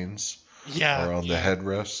stains yeah, are on the yeah,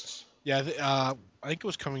 headrests. yeah. I think it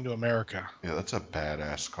was Coming to America. Yeah, that's a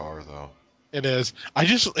badass car, though. It is. I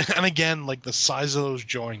just and again like the size of those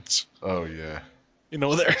joints. Oh yeah, You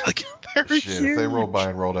know, they're like they're Shit, if they roll by huge.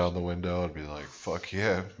 and roll down the window, I'd be like, fuck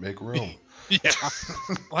yeah, make room. Yeah.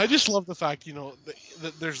 Well, I just love the fact,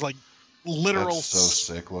 that there's like That's literal. so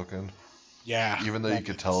sick looking. Yeah. Even though Yeah. you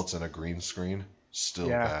could tell it's in a green screen, still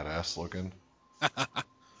Yeah. badass looking.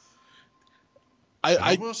 I, And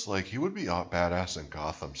I. almost like he would be badass in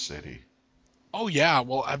Gotham City. Oh yeah.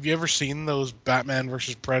 Well, have you ever seen those Batman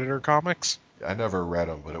versus Predator comics? I never read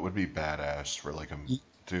them, but it would be badass for like a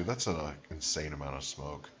dude. That's an insane amount of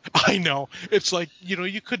smoke. I know. It's like,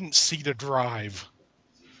 you couldn't see to drive.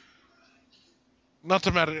 Not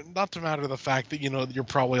to matter the fact that, you're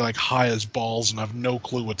probably like high as balls and have no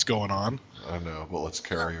clue what's going on. I know, but let's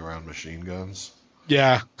carry around machine guns.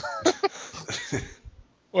 Yeah.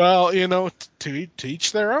 Well, to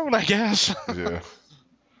each their own, I guess. Yeah.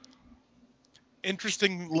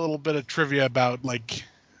 Interesting little bit of trivia about like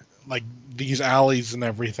these alleys and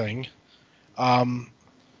everything. Um,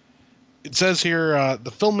 it says here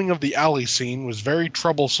the filming of the alley scene was very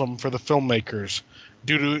troublesome for the filmmakers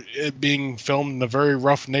due to it being filmed in a very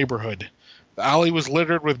rough neighborhood. The alley was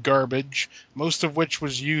littered with garbage, most of which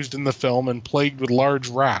was used in the film and plagued with large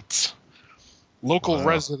rats. Local Wow.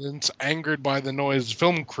 residents, angered by the noise the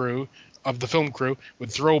film crew,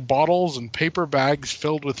 would throw bottles and paper bags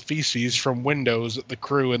filled with feces from windows at the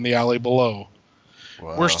crew in the alley below.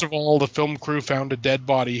 Worst Wow. of all, the film crew found a dead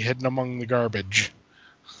body hidden among the garbage.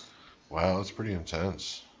 Wow, that's pretty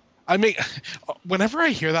intense. I mean, whenever I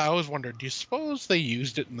hear that, I always wonder: do you suppose they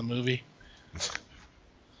used it in the movie?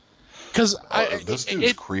 Because This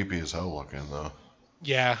dude's creepy as hell looking though.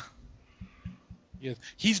 yeah, yeah,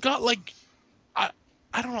 he's got like, I,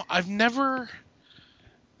 I don't know. I've never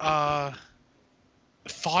uh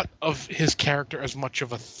thought of his character as much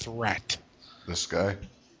of a threat. This guy.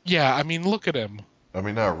 Yeah, I mean, look at him. I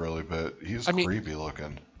mean, not really, but he's I mean, creepy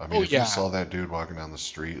looking. I mean, oh if you yeah, saw that dude walking down the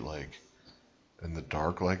street like in the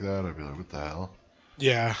dark like that, I'd be like, what the hell?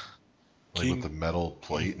 yeah, Like with King. the metal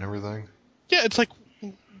plate and everything. Yeah, it's like,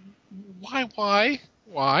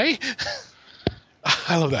 why?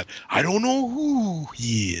 I love that. I don't know who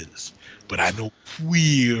he is, but I know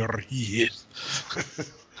where he is.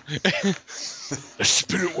 The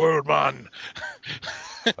spirit world, man.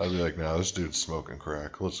 I'd be like, nah, this dude's smoking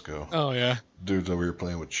crack. Let's go. Oh yeah. Dude's over here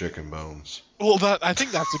playing with chicken bones. Well, I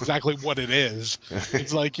think that's exactly what it is.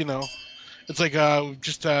 It's like, it's like we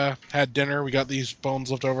just had dinner. We got these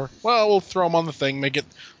bones left over. Well, we'll throw them on the thing, make it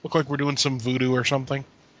look like we're doing some voodoo or something.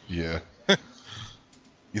 Yeah.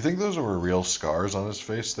 You think those were real scars on his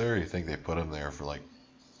face there? Or you think they put him there for like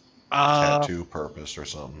Uh, tattoo purpose or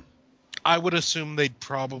something? I would assume they'd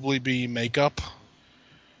probably be makeup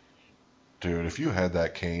Dude, if you had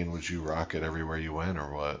that cane, would you rock it everywhere you went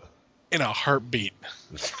or what? in a heartbeat.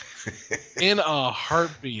 In a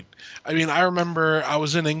heartbeat. I mean, I remember I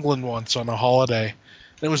was in England once on a holiday.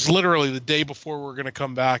 And it was literally the day before we were going to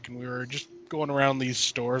come back, and we were just going around these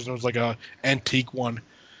stores. There was like a antique one,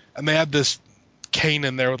 and they had this cane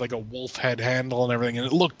in there with like a wolf head handle and everything, and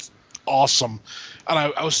it looked awesome. And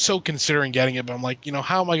I was so considering getting it, but I'm like,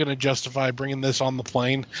 how am I going to justify bringing this on the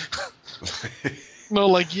plane? No,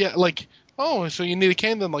 like, yeah, like, oh, so you need a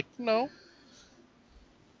cane? Then, like, no.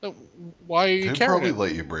 Why are you They'd carrying probably it?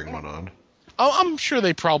 let you bring one on. I'm sure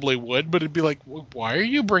they probably would, but it'd be like, why are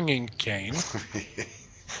you bringing a cane?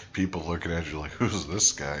 People looking at you like, who's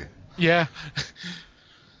this guy? Yeah,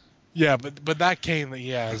 yeah, but that cane that he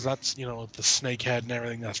has, that's with the snake head and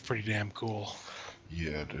everything. That's pretty damn cool.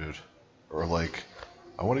 Yeah, dude. Or like,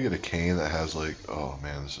 I want to get a cane that has like, oh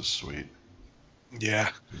man, this is sweet. Yeah,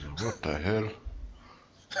 He's like, what the hell?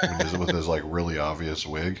 With his like really obvious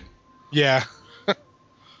wig. yeah.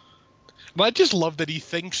 But I just love that he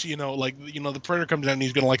thinks, like the predator comes down and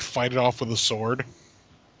he's gonna like fight it off with a sword.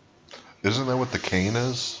 Isn't that what the cane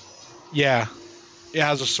is? Yeah, it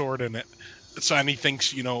has a sword in it. So and he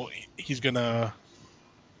thinks, he's gonna.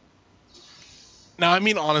 Now, I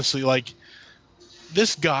mean, honestly, like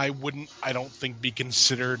this guy wouldn't, I don't think, be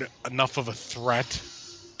considered enough of a threat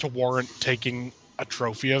to warrant taking a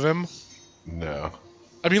trophy of him. No.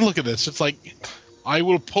 I mean, look at this. It's like, I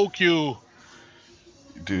will poke you.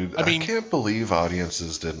 Dude, I I mean, can't believe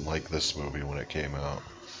audiences didn't like this movie when it came out.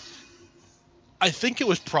 I think it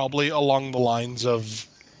was probably along the lines of,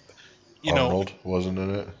 you know, Arnold wasn't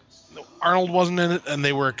in it. Arnold wasn't in it and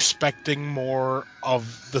they were expecting more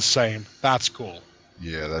of the same. That's cool.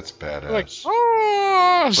 Yeah, that's Like, badass.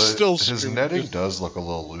 oh, But still his stupid. netting does look a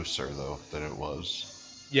little looser though than it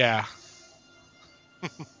was. Yeah.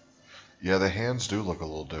 Yeah, the hands do look a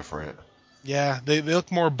little different. Yeah. They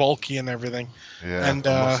look more bulky and everything. Yeah, And,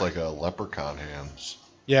 almost like a leprechaun hands.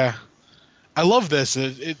 yeah. I love this.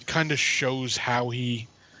 It kind of shows how he,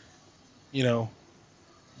 you know,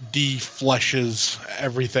 defleshes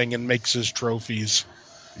everything and makes his trophies.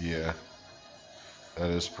 Yeah, that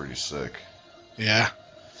is pretty sick. Yeah.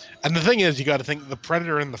 And the thing is, you got to think the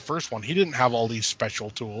Predator in the first one, he didn't have all these special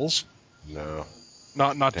tools. No.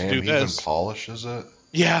 Not to Damn, do he even this. polishes it?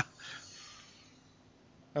 Yeah.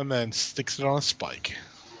 And then sticks it on a spike.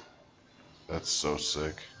 That's so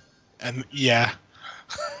sick. And yeah.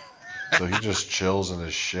 So he just chills in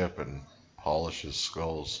his ship and polishes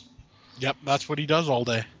skulls. Yep, that's what he does all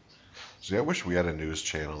day. See, I wish we had a news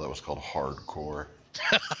channel that was called Hardcore.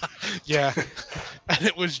 Yeah. And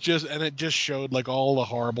it just showed like all the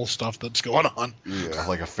horrible stuff that's going on. Yeah,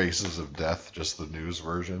 like a Faces of Death, just the news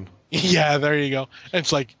version. Yeah, there you go. And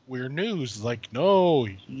it's like we're news. Like, no,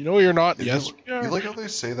 you're not. And Yes, we you are. like how they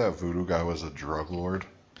say that voodoo guy was a drug lord?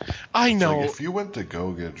 I It's like, know. if you went to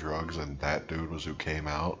go get drugs and that dude was who came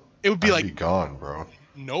out, It would be I'd like, be gone, bro.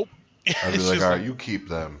 nope. I'd be It's like, just all like, right, you keep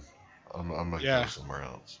them. I'm gonna go yeah. somewhere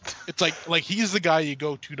else. It's like he's the guy you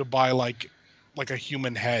go to buy like a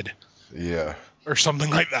human head Yeah, or something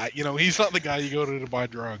like that. He's not the guy you go to buy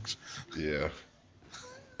drugs. yeah.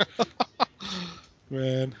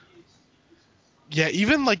 Man. Yeah,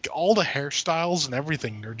 even like all the hairstyles and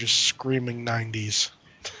everything are just screaming 90s.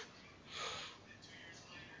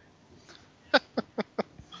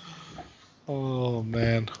 Oh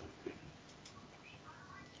man.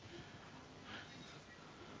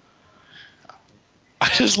 I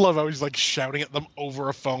just love how he's like shouting at them over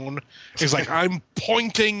a phone. He's like, I'm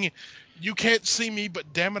pointing. You can't see me,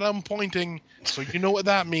 but damn it, I'm pointing. So you know what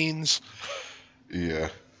that means. Yeah.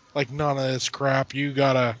 Like, none of this crap. You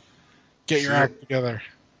gotta get your See, act together.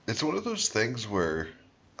 it's one of those things where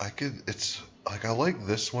it's like I like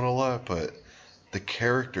this one a lot, but the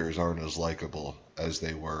characters aren't as likable as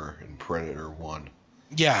they were in Predator 1.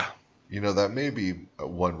 Yeah. That may be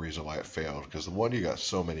one reason why it failed, because the one you got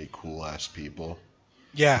so many cool ass people.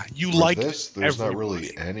 Yeah. You Where liked this, there's not really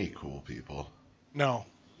everybody. any cool people. No.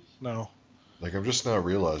 No. Like, I'm just now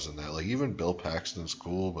realizing that. Like, even Bill Paxton's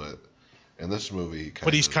cool, but in this movie, But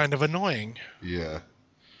kind he's of, kind of annoying. yeah,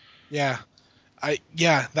 Yeah.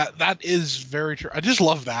 That is very true. I just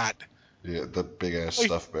love that. yeah, the big ass Like,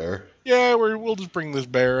 stuffed bear. yeah, we'll just bring this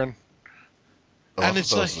bear in. Oh, I And thought it's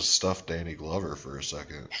that like was the stuffed Danny Glover for a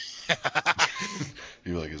second.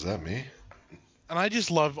 You're like, is that me? and I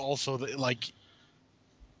just love also that like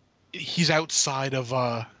he's outside of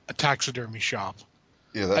a taxidermy shop.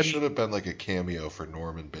 Yeah, that I mean, should have been like a cameo for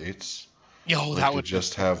Norman Bates. yo, Like that to would have been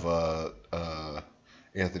just fun. have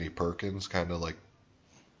Anthony Perkins kind of like,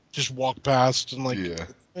 Just walk past and like, yeah,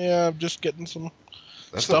 yeah, I'm just getting some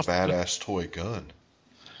that's a stuff. badass toy gun.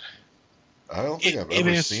 I don't think I've It ever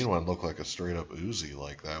is. seen one look like a straight up Uzi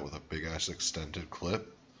like that with a big ass extended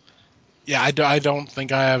clip. Yeah, I don't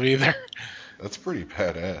think I have either. That's pretty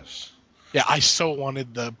badass. Yeah, I so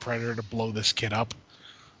wanted the Predator to blow this kid up to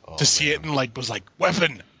Oh see it man. and like was like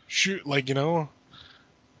weapon shoot like.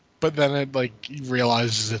 But then it like he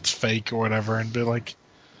realizes it's fake or whatever and be like,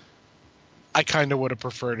 I kind of would have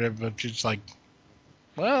preferred it, but just like,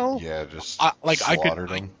 well, Yeah, just I could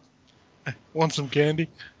slaughtered him. want some candy.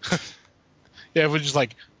 Yeah, it was just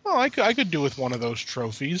like, oh, I could do with one of those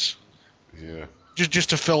trophies Yeah,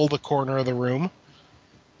 just to fill the corner of the room.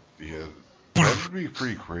 yeah. That'd be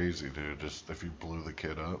pretty crazy, dude. Just if you blew the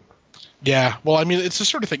kid up. Yeah, well, I mean, it's the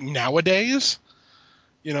sort of thing nowadays.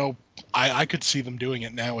 You know, I could see them doing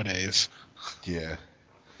it nowadays. Yeah.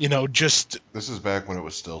 Just This is back when it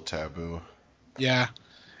was still taboo. yeah,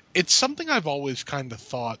 it's something I've always kind of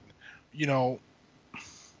thought. You know,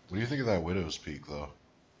 What do you think of that Widow's Peak, though?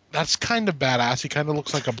 that's kind of badass. He kind of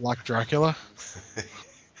looks like a Black Dracula.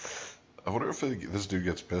 I wonder if this dude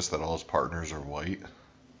gets pissed that all his partners are white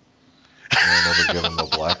and they never give him a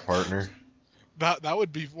black partner. That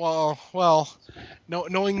would be well. No,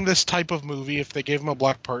 knowing this type of movie, if they gave him a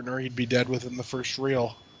black partner, he'd be dead within the first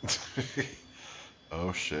reel.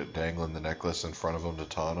 Oh shit, dangling the necklace in front of him to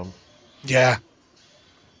taunt him. Yeah,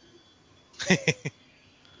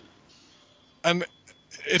 and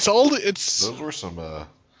it's Those were some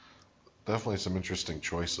definitely some interesting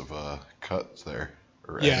choice of cuts there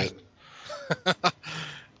or yeah. edit.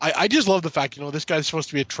 I just love the fact, this guy's supposed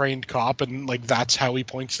to be a trained cop, and like that's how he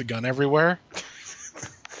points the gun everywhere.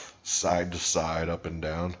 Side to side, up and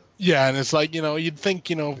down. Yeah, and it's like, you'd think,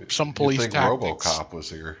 some You'd police think tactics. RoboCop was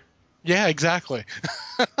here. Yeah, exactly.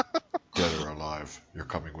 Dead or alive, you're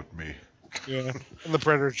coming with me. Yeah, and the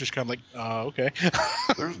Predator's just kind of like, okay.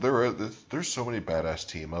 There's so many badass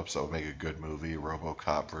team ups that would make a good movie.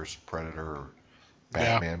 RoboCop versus Predator, or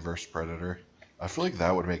Yeah, Batman versus Predator. I feel like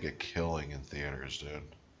that would make a killing in theaters, dude.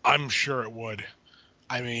 I'm sure it would.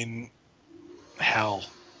 I mean, hell.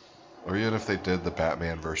 Or even if they did the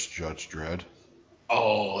Batman versus Judge Dredd.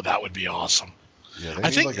 Oh, that would be awesome. Yeah, they I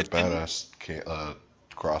need think like a didn't badass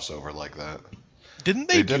crossover like that. didn't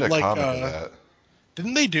they They did do a like comic of that.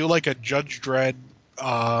 didn't they do like a Judge Dredd,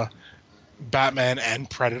 uh, Batman and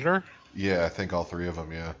Predator? Yeah, I think all three of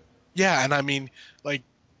them. Yeah. Yeah, and I mean like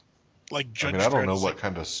like I mean, I Judge don't Dredd know is like what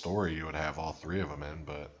kind of story you would have all three of them in,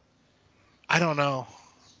 but I don't know.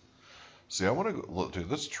 see, I want to go look, dude.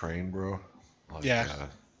 This train, bro. Like, Yeah,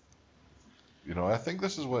 I think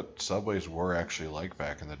this is what subways were actually like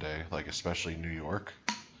back in the day, like especially New York.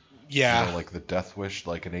 yeah, Like the Death Wish,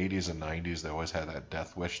 like in '80s and '90s, they always had that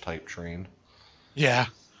Death Wish type train. yeah.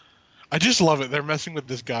 I just love it. They're messing with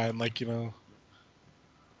this guy and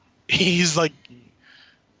he's like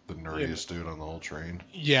The you know, nerdiest dude on the whole train.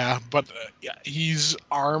 yeah, but yeah, he's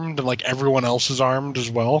armed and like everyone else is armed as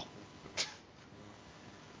well.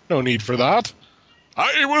 No need for that.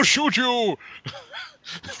 I will shoot you.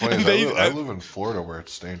 What's funny is And I they live I live in Florida where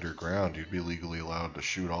it's stand your ground. You'd be legally allowed to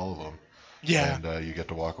shoot all of them, yeah, and you get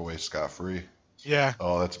to walk away scot free. yeah.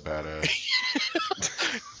 Oh, that's badass.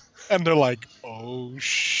 And they're like, "Oh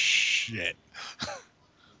shit."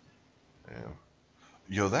 Damn.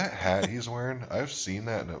 Yo, that hat he's wearing, I've seen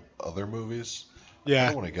that in other movies. I kind Yeah,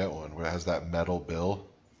 of want to get one where it has that metal bill.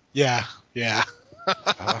 yeah, yeah.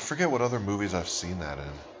 I forget what other movies I've seen that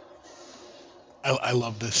in. I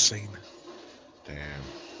love this scene. Damn.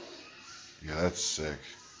 Yeah, that's sick.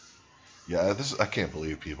 Yeah, this I can't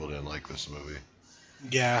believe people didn't like this movie.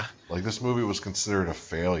 Yeah, Like this movie was considered a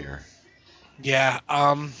failure. yeah.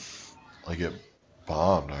 Like it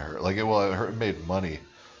bombed. I heard. I heard it made money,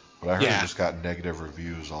 but I heard it Yeah. just got negative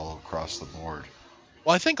reviews all across the board.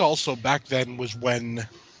 Well, I think also back then was when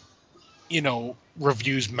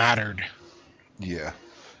reviews mattered. Yeah,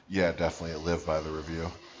 yeah, definitely. It lived by the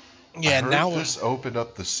review. I Yeah, heard now this opened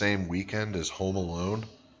up the same weekend as Home Alone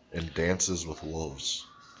and Dances with Wolves.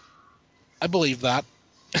 I believe that.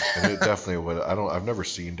 And it definitely would. I've never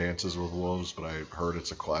seen Dances with Wolves, but I heard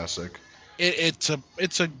it's a classic.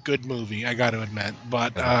 It's a good movie, I got to admit.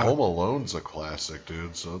 But And Home Alone's a classic,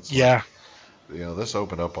 dude. So it's like, yeah, this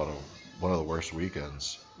opened up on one of the worst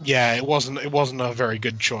weekends. yeah, it wasn't a very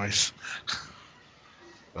good choice.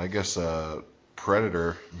 I guess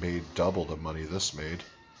Predator made double the money this made,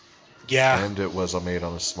 Yeah, and it was made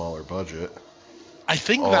on a smaller budget. I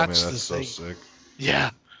think Oh man, that's that's the so thing. sick. Yeah,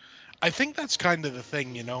 I think that's kind of the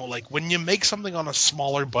thing. Like when you make something on a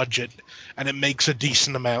smaller budget and it makes a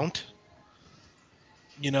decent amount,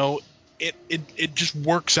 you know, it just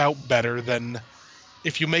works out better than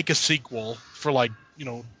if you make a sequel for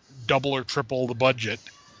double or triple the budget.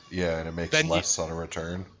 Yeah, and it makes Then less on a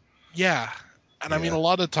return. yeah, and I mean Yeah, a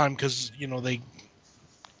lot of time because they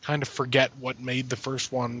kind of forget what made the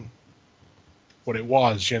first one what it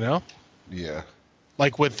was. yeah.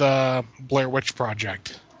 Like with Blair Witch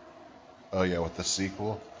Project. Oh yeah, with the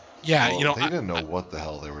sequel. Yeah, Well, they didn't know what the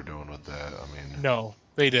hell they were doing with that. I mean, no,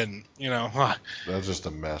 they didn't. that's just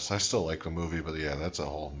a mess. I still like the movie, but yeah, that's a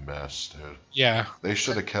whole mess, dude. Yeah, They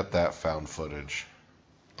should have kept that found footage.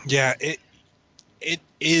 yeah. It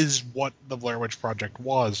is what the Blair Witch Project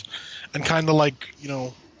was, and kind of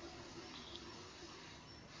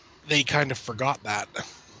they kind of forgot that.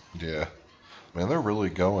 Yeah, man, they're really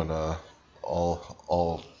going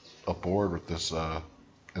all aboard with this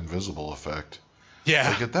invisible effect. Yeah,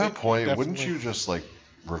 Like at they, that they point, wouldn't definitely. you just like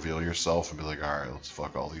reveal yourself and be like, all right, let's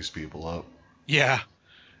fuck all these people up? Yeah,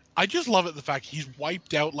 I just love it the fact he's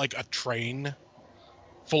wiped out like a train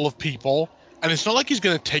full of people, and it's not like he's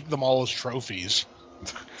gonna take them all as trophies.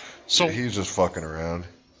 Yeah, So he's just fucking around.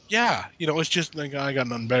 yeah, it's just like I got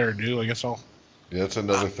nothing better to do. I guess I'll. Yeah, that's Uh,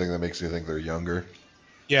 another thing that makes you think they're younger.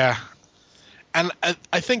 yeah, and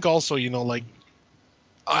I think also like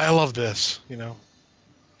I love this.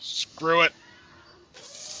 Screw it,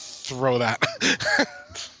 throw that.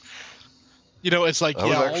 It's like I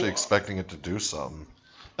was yeah, actually expecting it to do something,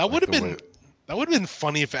 that would like have the way been that would have been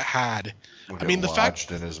funny if it had. would I get mean, the fact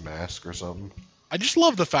lodged in his mask or something. I just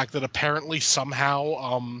love the fact that apparently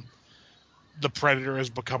somehow the Predator has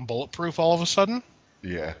become bulletproof all of a sudden.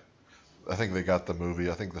 Yeah, I think they got the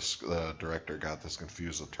movie. I think the director got this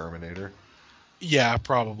confused with Terminator. Yeah,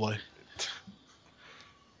 probably.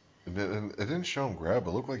 And it didn't show him grab.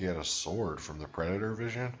 It looked like he had a sword from the Predator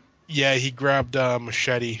vision. Yeah, he grabbed a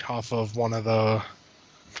machete off of one of the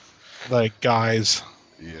guys.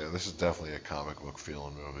 Yeah, this is definitely a comic book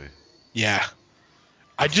feeling movie. Yeah, The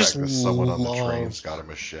I just fact that someone on the love. train's got a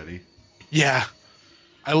machete. Yeah,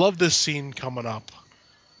 I love this scene coming up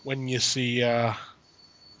when you see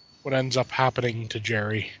what ends up happening to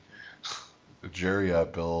Jerry. Jerry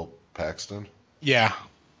Bill Paxton. Yeah,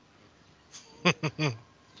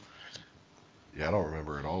 Yeah, I don't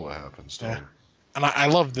remember at all what happens to Yeah, him. and I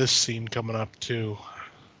love this scene coming up too.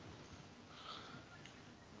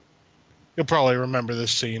 You'll probably remember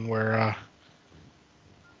this scene where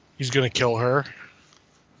he's gonna kill her.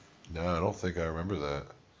 No, I don't think I remember that.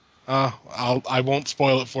 I won't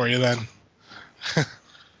spoil it for you then.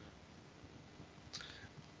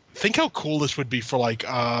 Think how cool this would be for like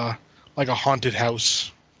a haunted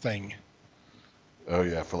house thing. Oh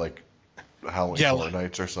yeah, for like Halloween Yeah, Horror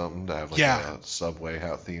Nights or something to have like yeah, a subway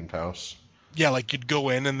themed house. yeah. Like you'd go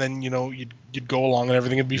in and then you'd go along and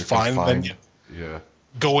everything would be You're fine. And then you confined. Yeah,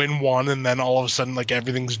 go in one and then all of a sudden like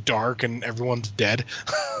everything's dark and everyone's dead.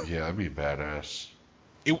 yeah, that'd be badass.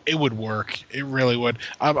 It would work. It really would.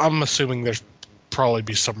 I'm assuming there's probably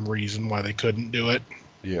be some reason why they couldn't do it.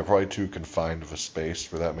 Yeah, probably too confined of a space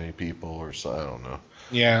for that many people, or so I don't know.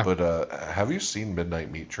 Yeah, But have you seen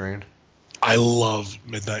Midnight Meat Train? I love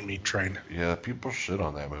Midnight Meat Train. Yeah, people shit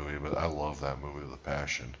on that movie, but I love that movie with a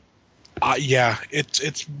passion. Yeah,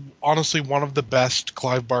 it's honestly one of the best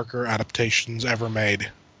Clive Barker adaptations ever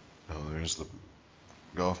made. Oh, there's the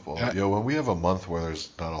golf ball. Uh, Yo, when we have a month where there's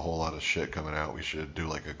not a whole lot of shit coming out, we should do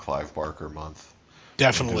like a Clive Barker month and do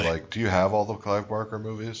Definitely. like. Do you have all the Clive Barker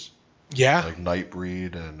movies? Yeah, Like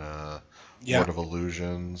Nightbreed and yeah, Lord of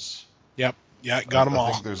Illusions. yep, yeah. I, Got them I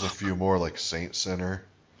all. think there's a few more like Saint Sinner.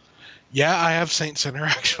 Yeah, I have Saint Sinner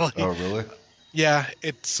actually. Oh, really? Yeah,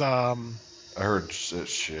 I heard it's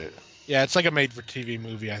shit. yeah, it's like a made-for-TV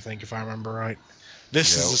movie, I think, if I remember right.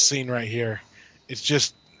 This is Yeah. the scene right here. It's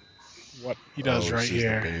just what he does Oh, he right sees the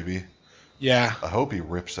here. baby. Yeah, I hope he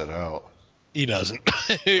rips it out. he doesn't.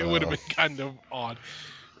 It would have Uh, been kind of odd.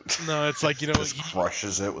 No, it's like just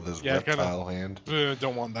crushes it with his yeah, kind of reptile hand.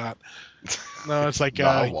 don't want that. No, it's like No,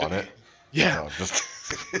 I want it. yeah, No, just.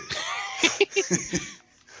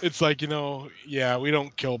 it's like yeah, we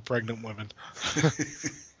don't kill pregnant women.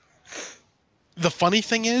 The funny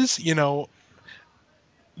thing is,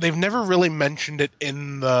 they've never really mentioned it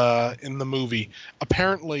in the movie.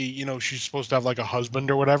 Apparently, she's supposed to have like a husband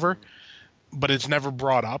or whatever, but it's never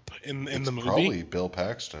brought up in It's the movie. probably Bill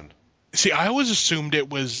Paxton. See, I always assumed it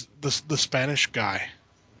was the Spanish guy.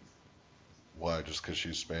 Why? Just because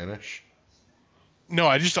she's Spanish? No,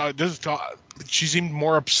 I just thought she seemed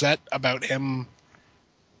more upset about him.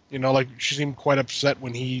 Like she seemed quite upset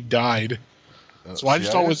when he died. So I See,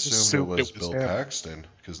 just I always assumed it assumed was it was Bill him. Paxton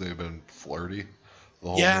because they've been flirty the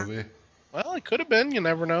whole Yeah, movie. well, it could have been. You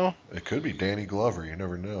never know. It could be Danny Glover. You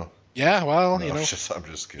never know. Yeah, well, No, I'm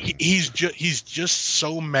just kidding. he's just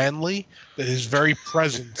so manly that his very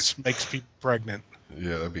presence makes people pregnant.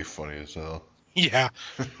 Yeah, that'd be funny as hell. Yeah,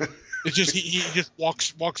 it's just he just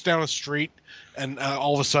walks down a street and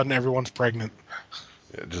all of a sudden everyone's pregnant.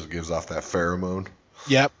 It just gives off that pheromone.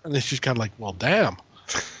 Yep, and it's just kind of like, well, damn.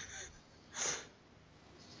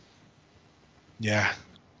 Yeah,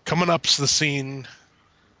 coming up's the scene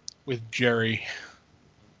with Jerry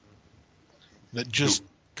that Who? just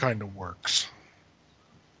kind of works.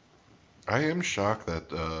 I am shocked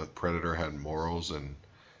that Predator had morals and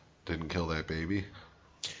didn't kill that baby.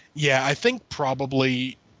 Yeah, I think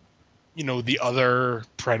probably the other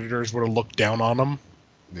predators would have looked down on him.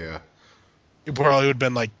 Yeah. It probably would have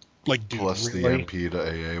been like, dude, Plus, the really? MP to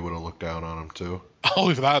AA would have looked down on him too.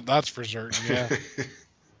 Oh, that's for certain. Yeah.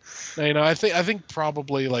 No, I think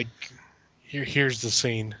probably like here's the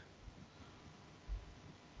scene.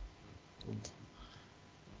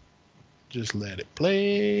 Just let it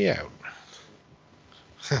play out.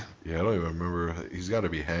 Yeah, I don't even remember. He's got to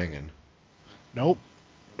be hanging. Nope.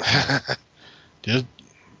 Just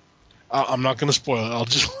I'm not gonna spoil it. I'll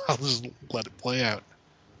just let it play out.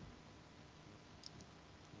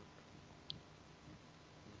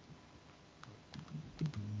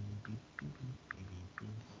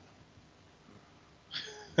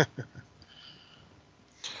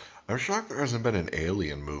 I'm shocked there hasn't been an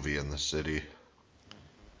Alien movie in the city.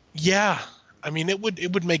 Yeah, I mean it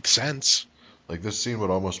would make sense Like, this scene would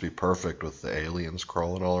almost be perfect with the aliens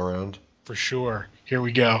crawling all around. for sure. Here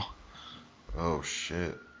we go. Oh,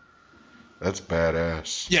 shit. That's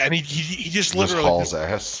badass. Yeah, and he just Just literally hauls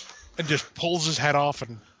ass. just pulls his head off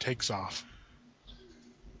and takes off.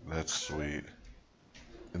 That's sweet.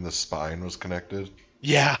 And the spine was connected.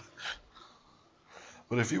 Yeah,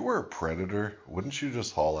 But if you were a predator, wouldn't you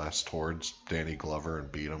just haul ass towards Danny Glover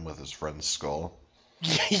and beat him with his friend's skull?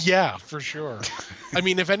 yeah, for sure. I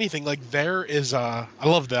mean, if anything, like there is I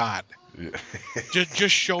love that. Yeah.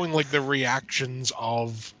 Just showing like the reactions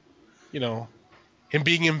of you know him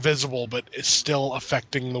being invisible, but it's still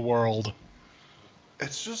affecting the world.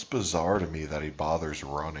 It's just bizarre to me that he bothers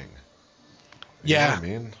running. You know what I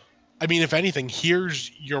Yeah, mean? I mean, if anything, here's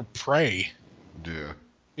your prey. Yeah.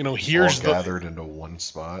 all Here's the gathered into one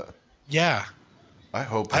spot. yeah. I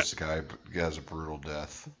hope I this guy has a brutal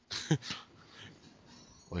death.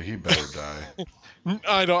 Like he better die.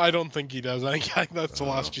 I don't think he does. I think that's the Uh,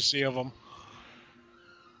 last you see of him.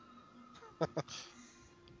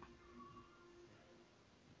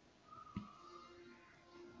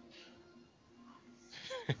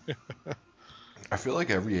 I feel like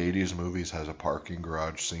every '80s movies has a parking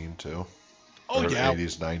garage scene too, Oh or yeah.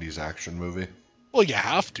 '80s '90s action movie. Well, you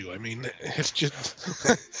have to. I mean, it's just.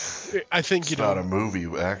 I think It's not a movie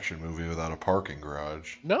action movie without a parking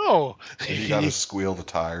garage. No. And you got to squeal the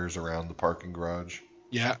tires around the parking garage.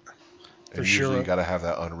 Yeah, for And usually you sure. got to have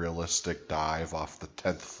that unrealistic dive off the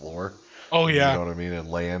 10th floor. Oh And you yeah. know what I mean? And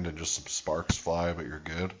land and just some sparks fly, but you're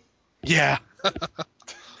good. Yeah.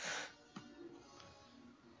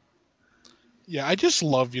 Yeah, I just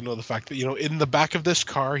love, the fact that, in the back of this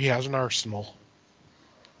car, he has an arsenal.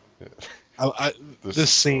 I, This this is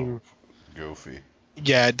so scene, goofy.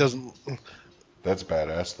 yeah, it doesn't. That's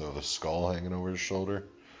badass though. The skull hanging over his shoulder.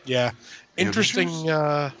 Yeah, Yeah, did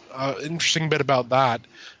you? interesting bit about that.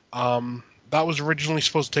 That was originally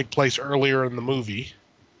supposed to take place earlier in the movie,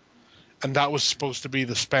 and that was supposed to be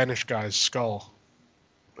the Spanish guy's skull.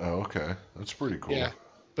 Oh, okay. That's pretty cool. Yeah,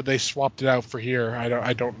 but they swapped it out for here.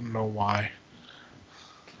 I don't know why.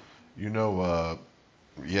 You know,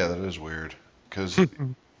 yeah, that is weird. Cause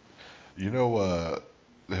you know,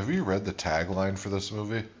 have you read the tagline for this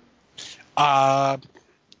movie? uh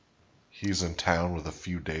He's in town with a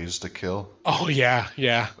few days to kill. oh yeah,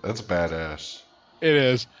 yeah, That's badass. it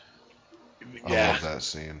is. I Yeah, love that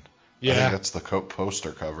scene. I think yeah, that's the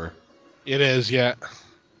poster cover, it is. Yeah,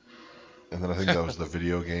 and then I think that was the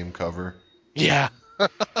video game cover. yeah, I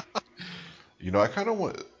kind of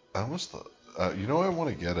want. I almost. I want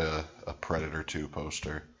to get a Predator 2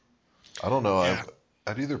 poster. I don't know. yeah,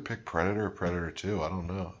 I'd either pick Predator or Predator 2. I don't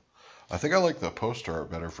know. I think I like the poster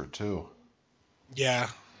art better for 2. yeah.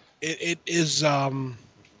 It is. I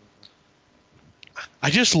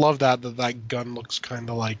just love that gun looks kind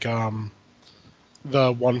of like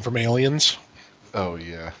the one from Aliens. Oh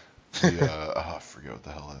yeah, the I forget what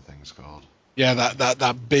the hell that thing's called. Yeah,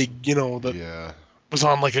 that big, that Yeah, was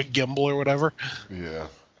on like a gimbal or whatever. yeah.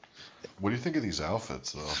 What do you think of these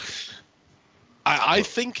outfits though? I, I What?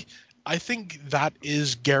 think I think that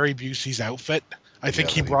is Gary Busey's outfit. I think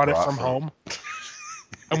Yeah, he that he brought it brought from from. home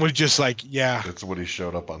and was just like, yeah, It's what he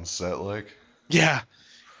showed up on set like. yeah.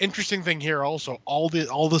 Interesting thing here also, all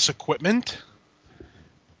this equipment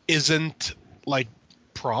isn't like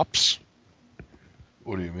props.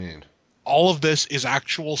 What do you mean? All of this is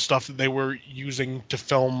actual stuff that they were using to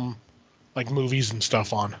film like movies and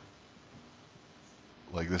stuff on.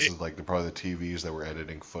 Like this It, is like probably the TVs that we're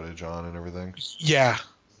editing footage on and everything. yeah,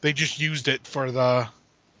 they just used it for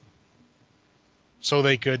so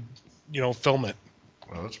they could, film it.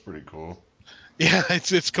 Oh, that's pretty cool. Yeah,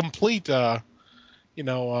 it's complete. You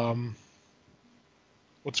know, um,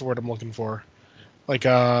 what's the word I'm looking for? Like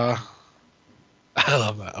I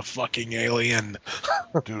love that, a fucking alien.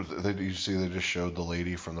 Dude, you see they just showed the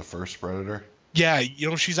lady from the first Predator? Yeah,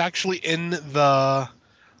 she's actually in the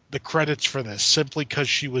credits for this simply because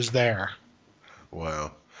she was there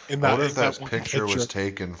Wow. in I that wonder if in that that one picture was picture.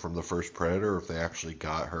 taken from the first Predator or if they actually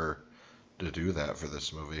got her to do that for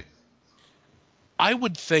this movie. I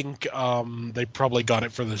would think they probably got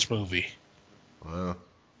it for this movie. Wow.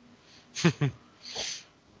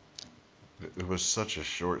 It was such a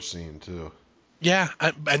short scene, too. Yeah,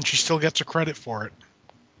 and she still gets a credit for it.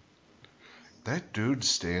 That dude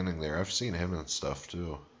standing there, I've seen him and stuff,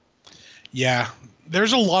 too. Yeah,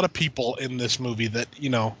 there's a lot of people in this movie that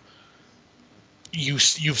you've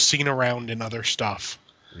seen around in other stuff,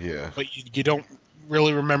 Yeah. but you don't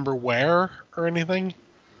really remember where or anything.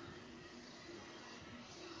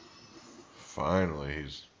 Finally,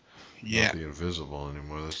 he's not Yeah, the invisible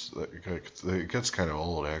anymore. It gets kind of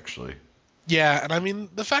old, actually. yeah, and I mean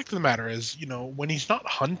the fact of the matter is, when he's not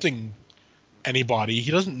hunting anybody,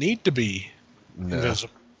 he doesn't need to be Nah.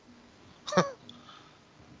 invisible.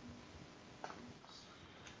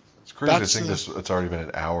 It's crazy to That's think it's already been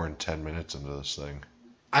an hour and 10 minutes into this thing.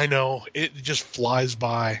 I know it just flies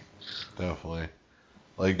by. Definitely.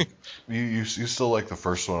 Like, you still like the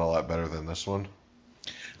first one a lot better than this one?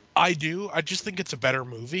 I do. I just think it's a better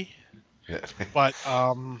movie, Yeah. but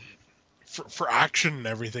for action and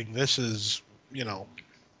everything, this is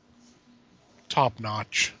top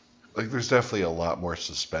notch. Like, there's definitely a lot more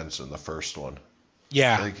suspense in the first one.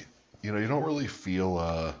 Yeah. Like, you don't really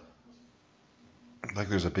feel, like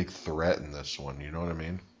there's a big threat in this one. You know what I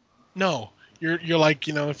mean? No, you're like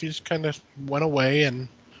if you just kind of went away and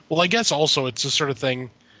well, I guess also it's the sort of thing.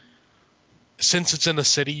 since it's in a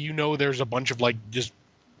city, there's a bunch of like just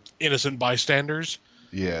innocent bystanders,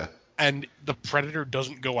 Yeah, and the predator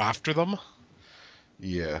doesn't go after them.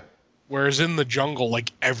 yeah. Whereas in the jungle,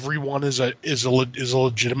 like everyone is a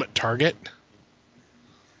legitimate target.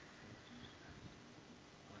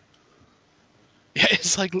 Yeah,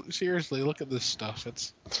 it's like seriously, look at this stuff.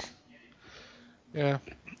 It's yeah.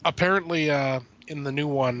 Apparently, in the new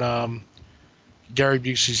one, Gary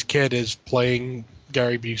Busey's kid is playing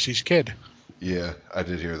Gary Busey's kid. Yeah, I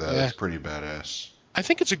did hear that. Yeah, That's pretty badass. I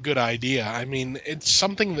think it's a good idea. I mean, it's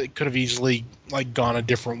something that could have easily like gone a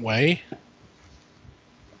different way.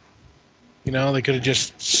 They could have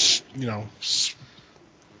just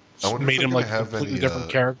I wonder if made they're him gonna like a have completely any. different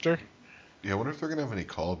character. Yeah, I wonder if they're gonna have any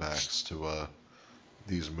callbacks to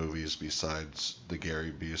these movies besides the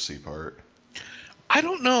Gary Busey part. I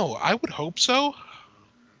don't know. I would hope so.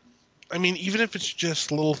 I mean, even if it's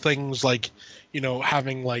just little things like,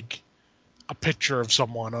 having like a picture of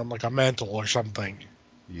someone on like a mantle or something.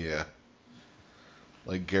 Yeah,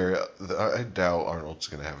 like Gary. I doubt Arnold's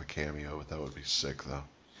gonna have a cameo, but that would be sick though.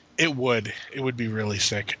 It would. It would be really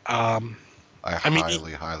sick. I I mean,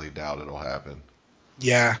 highly doubt it'll happen.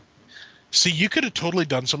 yeah. See, you could have totally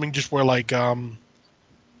done something just where like,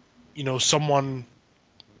 someone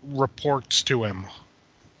reports to him.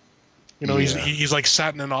 Yeah, He's like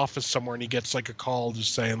sat in an office somewhere and he gets like a call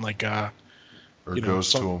just saying like, or goes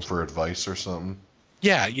so to him for advice or something.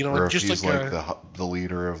 yeah, Or if just he's like like a the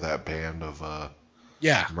leader of that band of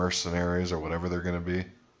yeah, mercenaries or whatever they're gonna be.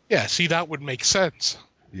 yeah. See, that would make sense.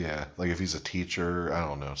 Yeah, like if he's a teacher, I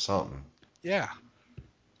don't know, something. Yeah,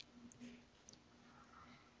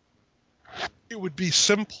 it would be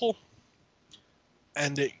simple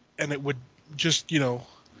and it would just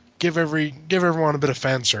give everyone a bit of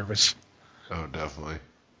fan service. Oh, definitely.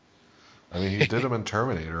 I mean, he did him in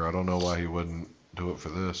Terminator. I don't know why he wouldn't do it for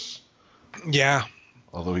this. Yeah,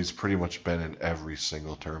 Although he's pretty much been in every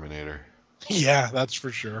single Terminator. yeah, that's for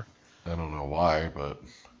sure. I don't know why, but.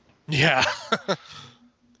 Yeah,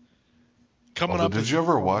 coming Although, up did is you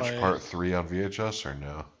ever one of watch my part 3 on VHS or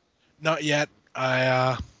no? not yet.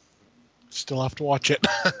 I still have to watch it.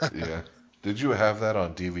 Yeah. Did you have that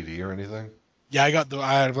on DVD or anything? Yeah, I have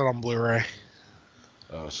it on Blu-ray.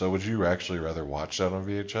 So would you actually rather watch that on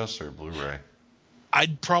VHS or Blu-ray?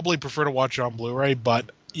 I'd probably prefer to watch it on Blu-ray, but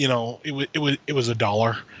it was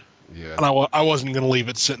 $1, Yeah. and I wasn't gonna leave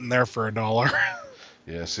it sitting there for $1.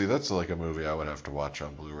 Yeah, see, that's like a movie I would have to watch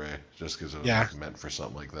on Blu-ray just because it was Yeah, like meant for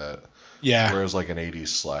something like that. yeah, Whereas like an 80s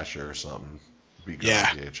slasher or something would be good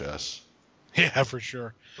on yeah, VHS. yeah, for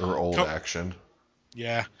sure. Or old Co- action.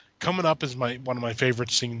 yeah, coming up is my one of my favorite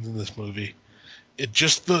scenes in this movie. It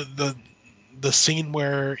just the scene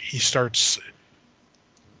where he starts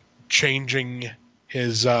changing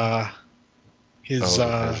his his Oh,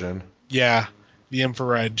 the Vision. yeah, the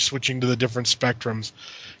infrared, switching to the different spectrums,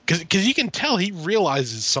 because you can tell he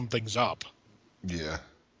realizes something's up. Yeah.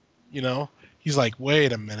 You know, he's like,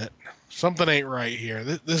 wait a minute, something ain't right here.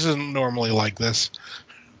 This isn't normally like this.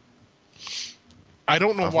 I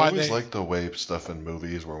don't know I've why always they. liked the way stuff in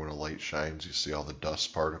movies where when a light shines, you see all the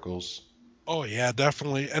dust particles. Oh yeah,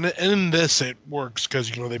 definitely. And in this, it works because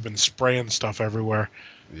they've been spraying stuff everywhere.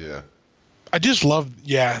 Yeah. I just love,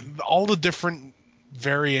 yeah, all the different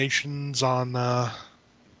variations on Damn,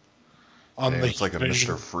 the it's like heat a Mr.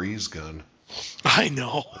 vision. Freeze gun. I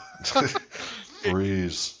know.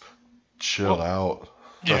 Freeze. Well, Chill out.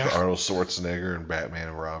 yeah. Arnold Schwarzenegger and Batman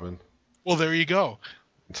and Robin. Well, there you go.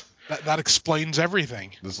 That explains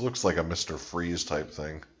everything. This looks like a Mr. Freeze type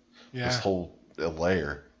thing. This Yeah, whole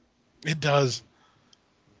layer. it does.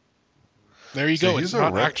 There you See, go. he's It's a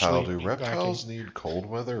not reptile. actually Do heat packing. reptiles need cold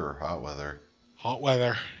weather or hot weather? Hot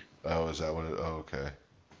weather. Oh, is that what it? Oh, okay.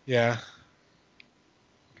 Yeah,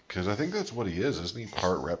 Because I think that's what he is. Isn't he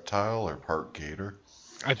part reptile or part gator?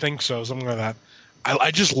 I think so. Something like that.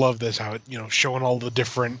 I just love this how it showing all the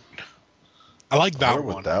different. I like I wonder that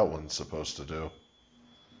what one. that one's supposed to do.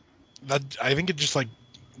 That I think it just like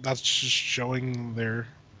that's just showing their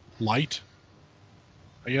light,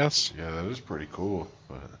 I guess. Yeah, that is pretty cool.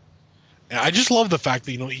 But And I just love the fact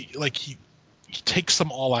that he takes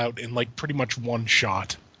them all out in like pretty much one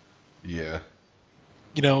shot. yeah.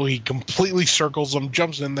 He completely circles them,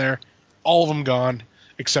 jumps in there, all of them gone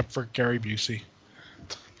except for Gary Busey.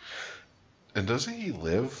 And doesn't he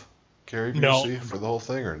live, Gary No, Busey, for the whole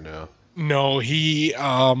thing or no? no, he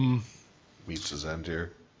Meets his end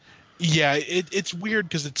here. yeah, it's weird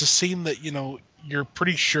because it's a scene that you're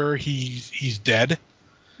pretty sure he's dead,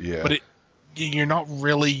 Yeah. but you're not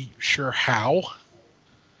really sure how.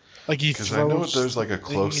 Like he Because I know throws there's the like a thing.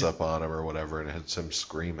 close up on him or whatever, and it's him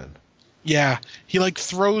screaming. Yeah, he like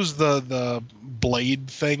throws the blade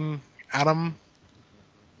thing at him,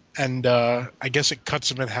 and I guess it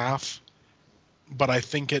cuts him in half. But I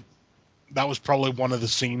think that was probably one of the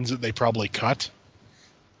scenes that they probably cut.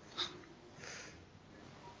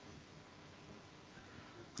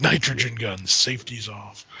 Nitrogen guns, safety's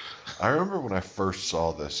off. I remember when I first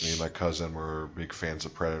saw this, me and my cousin were big fans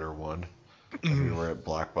of Predator 1, and we Mm, were at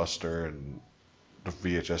Blockbuster, and the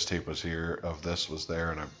VHS tape was here, of this was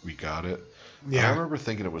there, and we got it. And I yeah, remember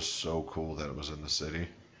thinking it was so cool that it was in the city.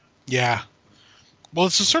 yeah. Well,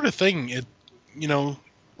 it's the sort of thing. You know,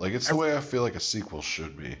 Like, it's the ev- way I feel like a sequel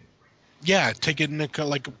should be. yeah, take it in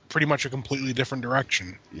like pretty much a completely different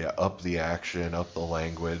direction. Yeah, up the action, up the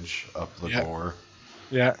language, up the Yeah, gore.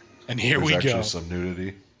 yeah. And here There's we actually go. some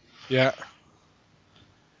nudity. Yeah,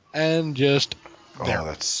 and just they're Oh,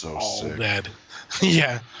 that's so all sick. dead.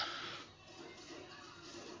 Yeah,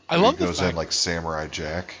 I He love the goes in fact. like Samurai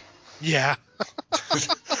Jack. Yeah.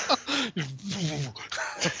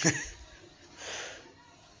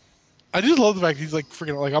 I just love the fact he's like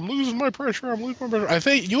freaking like I'm losing my pressure. I'm losing my pressure. I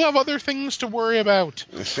think you have other things to worry about.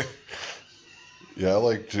 Yeah, I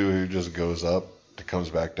like too. Who just goes up, comes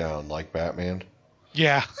back down like Batman.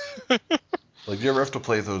 Yeah, Like, do you ever have to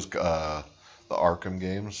play those the Arkham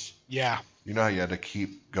games? yeah. You know how you had to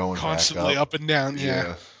keep going back Constantly up? up and down.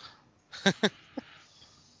 Yeah, Yeah.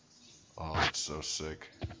 Oh, that's so sick.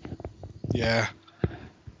 yeah,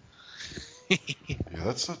 Yeah,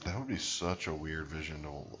 that would be such a weird vision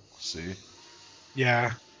to see.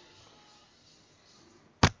 yeah.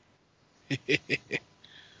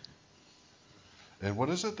 And what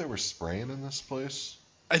is it they were spraying in this place?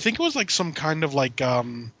 I think it was like some kind of like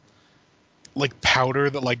powder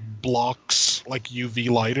that like blocks like UV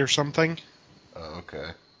light or something. Oh,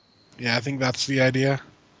 okay. Yeah, I think that's the idea.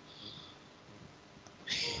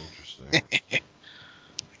 Interesting.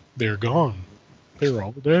 They're gone. They're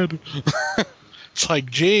all dead. It's like,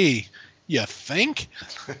 gee, you think?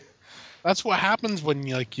 That's what happens when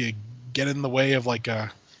you get in the way of like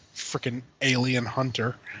a freaking alien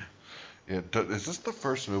hunter. Yeah, is this the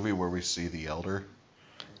first movie where we see the Elder?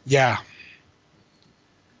 Yeah,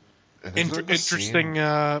 And is there the scene?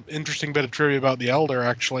 interesting bit of trivia about the Elder.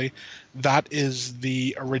 Actually, that is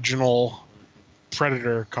the original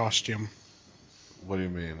Predator costume. What do you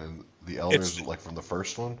mean? And the Elder is It's like from the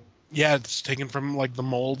first one? Yeah, it's taken from like the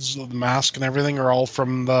molds, the mask, and everything are all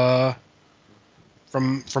from the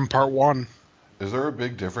from part one. Is there a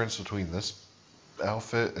big difference between this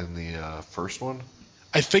outfit and the first one?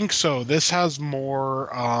 I think so. This has more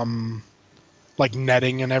like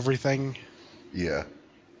netting and everything. Yeah,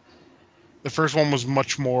 The first one was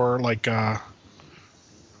much more like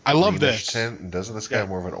I love greenish this. tint. And doesn't this guy Yeah, have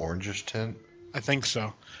more of an orangish tint? I think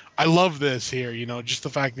so. I love this here, just the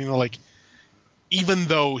fact, like even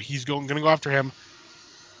though he's gonna go after him,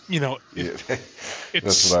 Yeah,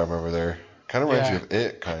 that's what it's I remember there. Kind of reminds yeah, you of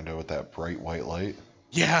It, kind of, with that bright white light.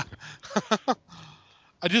 yeah.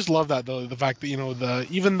 I just love that though, the fact that the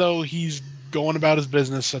even though he's going about his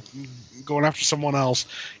business, going after someone else,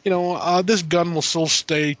 this gun will still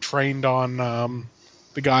stay trained on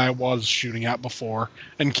the guy I was shooting at before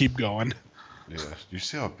and keep going. Yeah, do you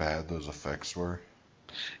see how bad those effects were?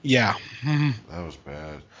 Yeah. Mhm. That was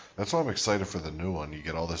bad. That's why I'm excited for the new one. You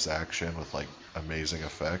get all this action with like amazing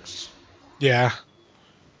effects. Yeah.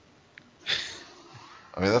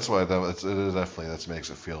 I mean, that's why it is definitely that makes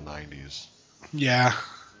it feel 90s. Yeah.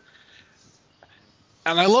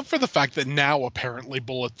 And I love for the fact that now apparently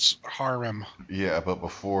bullets harm him. Yeah, but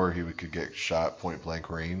before could get shot point blank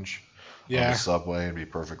range on the Yeah. subway and be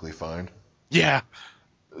perfectly fine. Yeah.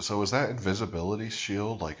 So is that invisibility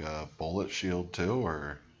shield like a bullet shield too,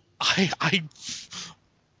 or I I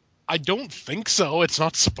I don't think so. It's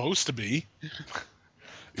not supposed to be. you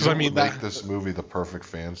Because know I what would mean make that this movie the perfect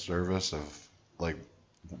fan service if like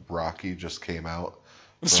Rocky just came out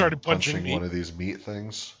from started punching punching meat. one of these meat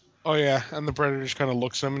things? Oh yeah, and the predator just kind of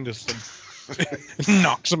looks at him and just like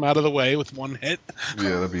knocks him out of the way with one hit.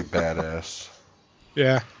 Yeah, that'd be badass.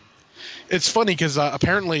 Yeah, it's funny because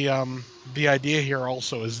apparently the idea here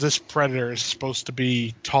also is this predator is supposed to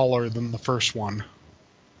be taller than the first one.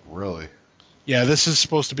 Really. Yeah, this is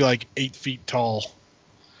supposed to be like 8 feet tall.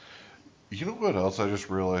 You know what else I just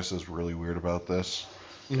realized is really weird about this?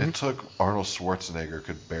 Hmm. It took Arnold Schwarzenegger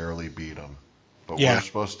could barely beat him, but we're Yeah,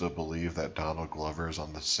 supposed to believe that Donald Glover is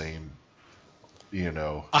on the same, you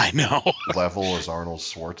know, I know. level as Arnold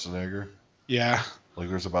Schwarzenegger. Yeah, Like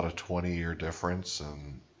there's about a 20-year difference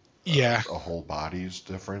and yeah, a whole body's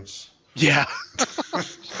difference. yeah.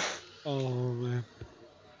 Oh man,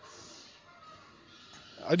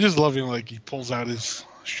 I just love him like he pulls out his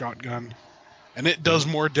shotgun. and it does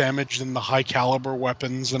And more damage than the high caliber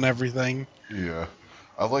weapons and everything. yeah,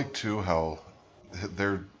 I like too how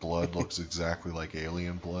their blood looks exactly like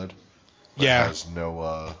alien blood, but Yeah, has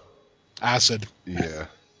no acid. yeah,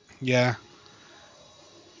 Yeah,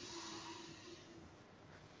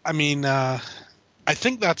 I mean, I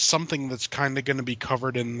think that's something that's kind of going to be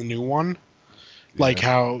covered in the new one, like yeah.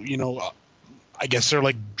 how I guess they're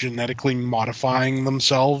like genetically modifying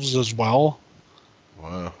themselves as well,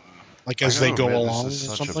 Wow. like I as gotta they go admit, this is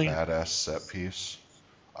along or such a something. badass set piece.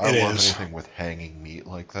 I It love is. anything with hanging meat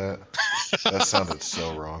like that. That sounded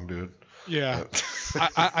so wrong, dude. Yeah, Uh,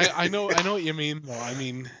 I know what you mean though. I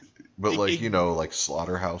mean, but it, like it like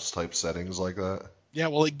slaughterhouse type settings like that. yeah,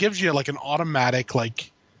 well, it gives you like an automatic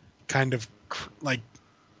like kind of like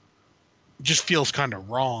just feels kind of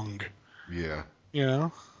wrong, Yeah. you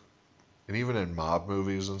know? And even in mob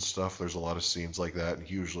movies and stuff, there's a lot of scenes like that, and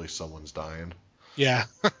usually someone's dying. Yeah.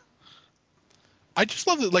 I just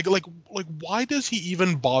love it. Like, why does he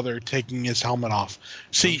even bother taking his helmet off?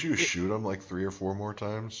 Wouldn't See, you shoot him like 3 or 4 more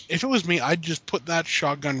times? if it was me, I'd just put that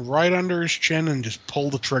shotgun right under his chin and just pull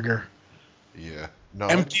the trigger, Yeah. No,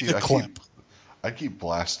 empty the clip. I'd keep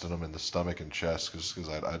blasting him in the stomach and chest because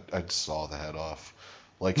I'd saw the head off,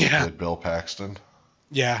 like you Yeah, did Bill Paxton.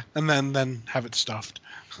 yeah, and then have it stuffed.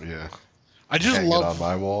 Yeah. I just Hang it love. on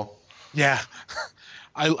my wall. Yeah,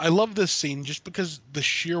 I love this scene just because the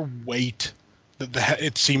sheer weight that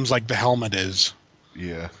it seems like the helmet is.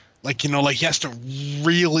 Yeah. Like like he has to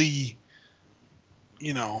really,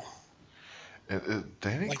 you know,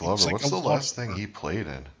 Danny like it's Glover, like a what's the lot of last thing work. he played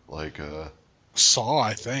in? Like, Saw,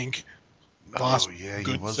 I think, the oh last yeah, he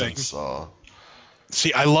good was in thing. Saw.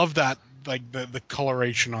 See, I love that, like the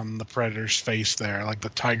coloration on the Predator's face there, like the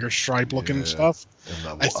tiger stripe looking Yeah. stuff.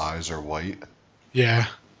 And the I eyes are white. yeah,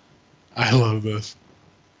 I love this.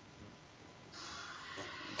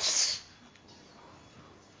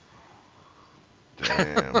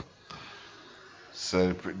 Damn.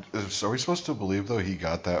 So, are we supposed to believe though he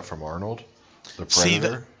got that from Arnold, the See,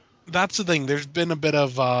 Predator? that's the thing. There's been a bit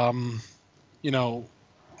of you know,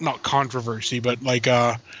 not controversy, but like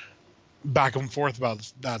back and forth about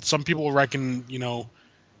that. Some people reckon,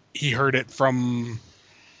 he heard it from.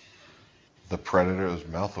 The Predator's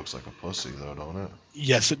mouth looks like a pussy though, don't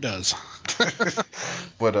Yes, it does. it?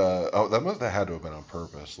 But oh, that must have had to have been on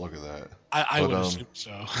purpose. Look at that. I But would assume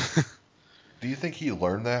so. do you think he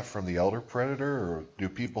learned that from the Elder Predator, or do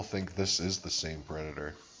people think this is the same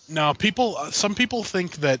Predator? No, some people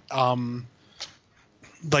think that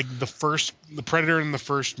like the Predator in the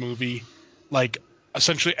first movie, like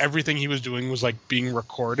essentially everything he was doing was like being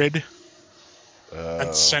recorded and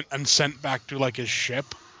Uh, sent back to like his ship.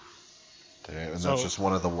 damn, and that's So just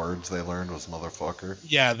one of the words they learned was motherfucker.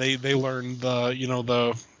 yeah, they learned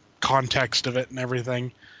the context of it and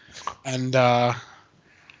everything, and Damn,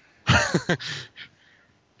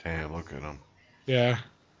 look at him. yeah,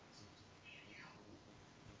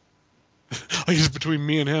 like it's between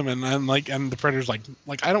me and him, and like and the Predator's like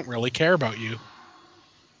I don't really care about you.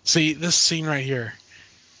 See this scene right here.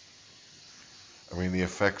 I mean, the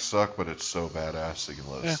effects suck, but it's so badass they can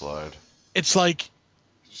let it Yeah, slide. it's like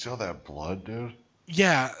See all that blood, dude?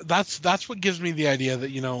 yeah, that's what gives me the idea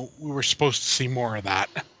that we were supposed to see more of that.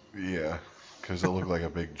 Yeah, because it looked like a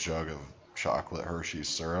big jug of chocolate Hershey's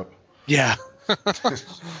syrup. Yeah,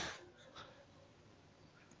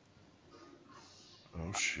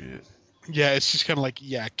 Oh shit. yeah, it's just kind of like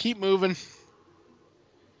yeah, keep moving.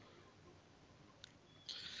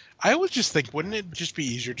 I always just think, wouldn't it just be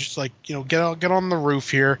easier, just like get on the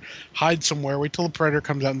roof here, hide somewhere, wait till the Predator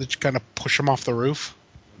comes out, and then just kind of push him off the roof?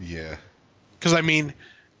 Yeah, Because I mean,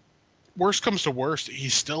 worst comes to worst,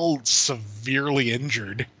 he's still severely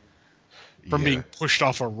injured from yeah, being pushed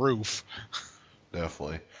off a roof.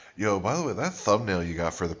 definitely. Yo, by the way, that thumbnail you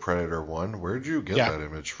got for the Predator one, where'd you get Yeah, that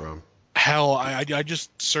image from? hell, I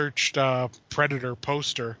just searched Predator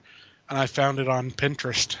poster, and I found it on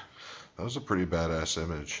Pinterest. That was a pretty badass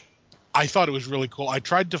image. I thought it was really cool. I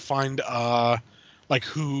tried to find like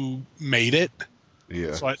who made it,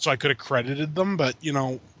 Yeah, so I could have credited them, but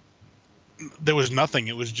there was nothing.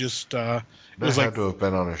 It was just it that was like had to have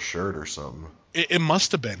been on a shirt or something. it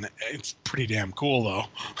must have been. It's pretty damn cool though.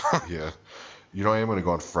 Yeah. You know, I am going to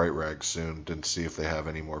go on Fright Rag soon and see if they have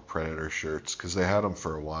any more Predator shirts, because they had them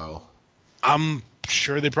for a while. I'm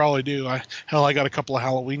sure they probably do. I got a couple of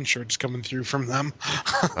Halloween shirts coming through from them.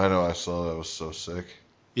 I know, I saw that was so sick.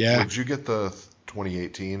 Yeah, Would you get the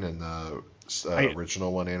 2018 and the I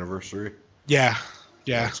original one anniversary? yeah Yeah,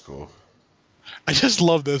 yeah. that's cool. I just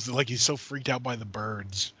love this. Like he's so freaked out by the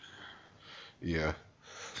birds. Yeah.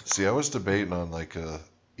 See, I was debating on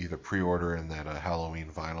either pre-ordering that Halloween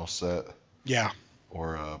vinyl set Yeah.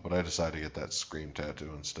 But I decided to get that Scream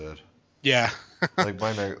tattoo instead. Yeah. Like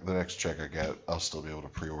the next check I get, I'll still be able to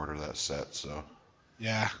pre-order that set. So,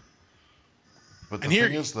 Yeah. but And the here,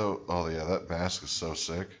 thing is though, oh yeah, that mask is so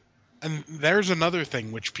sick. and there's another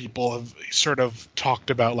thing which people have sort of talked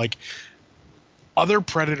about, like other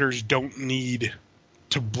predators don't need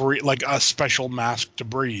to breathe, like a special mask to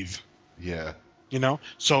breathe. Yeah,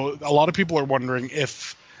 So a lot of people are wondering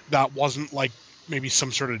if that wasn't like maybe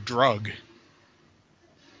some sort of drug.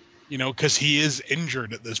 Because he is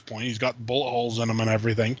injured at this point. He's got bullet holes in him and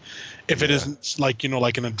everything. If it yeah, isn't like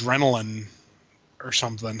like an adrenaline or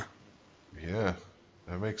something. yeah,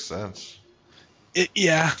 that makes sense.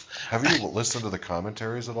 Yeah. Have you listened to the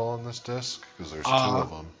commentaries at all on this disc? Because there's two Uh, of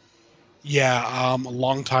them. yeah. A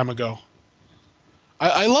long time ago.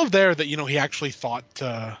 I love there that he actually thought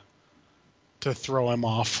to throw him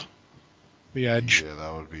off the edge. Yeah,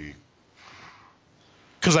 that would be.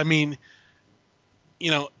 Because I mean,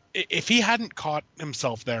 if he hadn't caught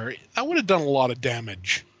himself there, that would have done a lot of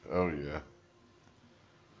damage. Oh yeah,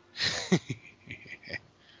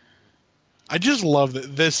 I just love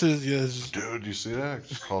that this is dude, you see that? I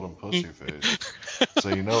just called him Pussyface. So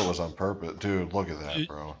you know it was on purpose, dude. Look at that,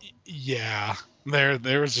 bro. yeah.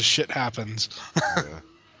 There's a shit happens. Yeah.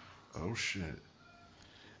 Oh shit.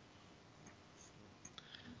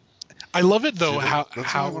 I love it See, though that's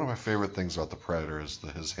probably one of how my favorite things about the Predator is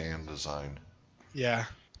his hand design. yeah.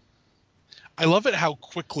 I love it how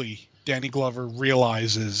quickly Danny Glover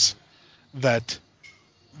realizes that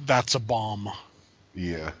that's a bomb.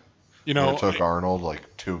 Yeah. You Where it know, took Arnold like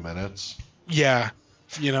 2 minutes. yeah.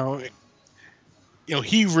 You know,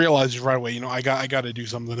 he realizes right away, I got to do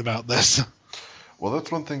something about this. Well,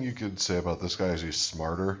 that's one thing you could say about this guy is he's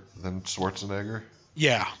smarter than Schwarzenegger.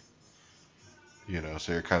 Yeah.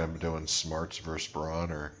 So you're kind of doing smarts versus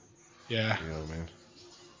brawn, or Yeah. you know what I mean?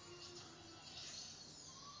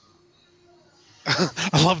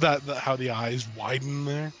 I love that how the eyes widen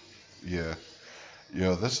there. Yeah.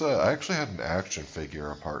 This I actually had an action figure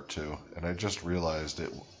of part two, and I just realized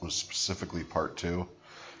it was specifically part two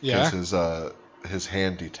because Yeah. his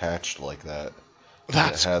hand detached like that, and it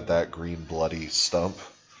That's had cool. that green bloody stump.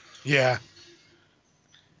 Yeah.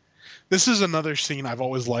 This is another scene I've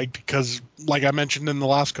always liked because, like I mentioned in the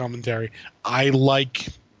last commentary, I like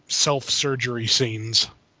self-surgery scenes.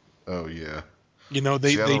 Oh yeah. They See, I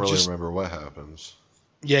they don't really just remember what happens.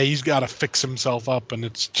 yeah, he's got to fix himself up, and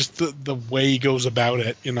it's just the way he goes about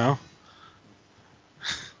it. It's Oh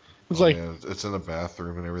like man, it's in a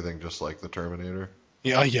bathroom and everything, just like the Terminator.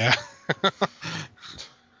 yeah, yeah.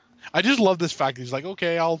 I just love this fact. He's like,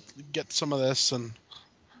 okay, I'll get some of this and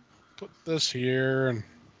put this here, and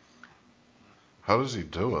How does he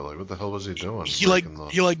do it? Like, what the hell was he doing? he like Breaking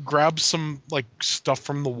the. he like grabs some like stuff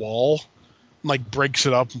from the wall, like breaks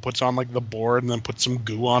it up and puts on like the board, and then puts some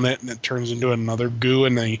goo on it, and it turns into another goo,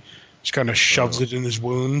 and then he just kind of shoves Oh, it in his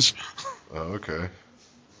wounds. oh, okay.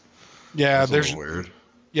 Yeah, That's a little there's weird.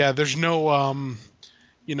 yeah, there's no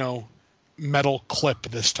you know, metal clip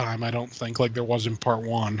this time. I don't think like there was in part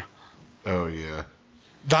one. Oh yeah,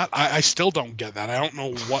 That I still don't get that. I don't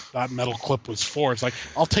know what that metal clip was for. It's like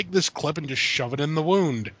I'll take this clip and just shove it in the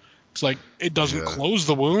wound. It's like it doesn't yeah, close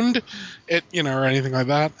the wound, or anything like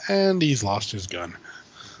that. And he's lost his gun.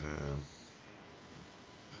 yeah.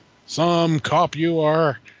 Some cop you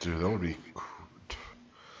are. Dude, that would be.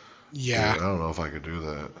 Yeah, Dude, I don't know if I could do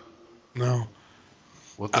that. no.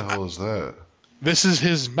 What the Uh, hell is that? this is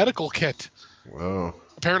his medical kit. Oh,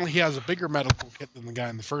 Apparently, he has a bigger medical kit than the guy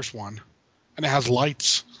in the first one, and it has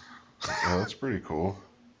lights. oh, that's pretty cool.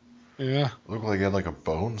 Yeah, Looked like he had like a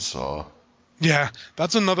bone saw. yeah.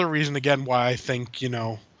 That's another reason again why I think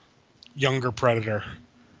younger Predator.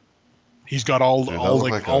 He's got all Dude, that all looked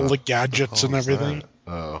the like all a. the What the gadgets hell and is everything. that?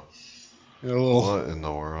 Oh, A little, what in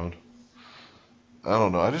the world? I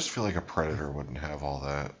don't know. I just feel like a predator wouldn't have all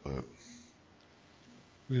that, but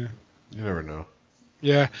yeah, you never know.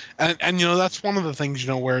 yeah. And that's one of the things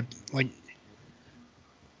where like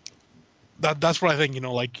that's what I think.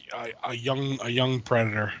 Like a young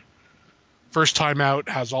Predator, first time out,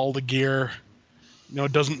 has all the gear.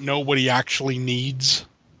 Doesn't know what he actually needs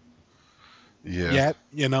Yeah.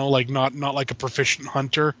 yet. Like not like a proficient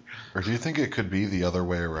hunter. Or do you think it could be the other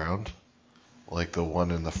way around? Like the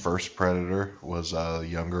one in the first Predator was a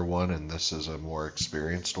younger one, and this is a more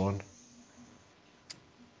experienced one.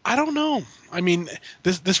 I don't know. I mean,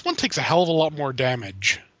 this one takes a hell of a lot more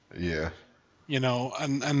damage. Yeah.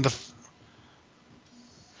 And the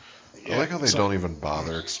I yeah. like how they So don't even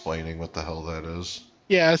bother explaining what the hell that is.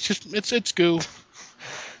 yeah, it's just it's goo.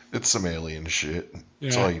 It's some alien shit.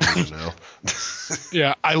 That's Yeah. all you need to know.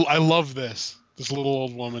 Yeah, I love this little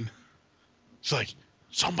old woman. It's like,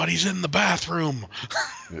 somebody's in the bathroom.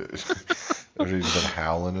 Yeah. And he's been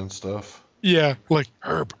howling and stuff. Yeah, like,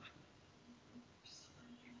 Herb,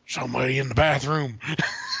 somebody in the bathroom.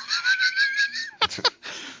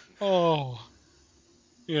 Oh,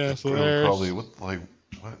 yeah, so It would probably there's.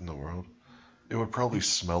 what in the world? It would probably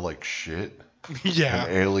smell like shit. An Yeah,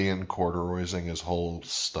 alien corduroysing his whole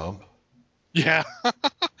stump. yeah.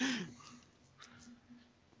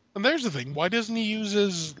 And there's the thing. Why doesn't he use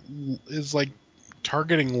his like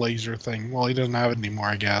targeting laser thing? Well, he doesn't have it anymore,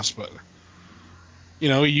 I guess. But he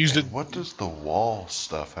used it. And what does the wall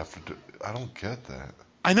stuff have to do? I don't get that.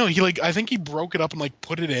 I know he like. I think he broke it up and like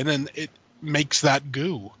put it in, and it makes that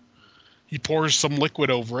goo. He pours some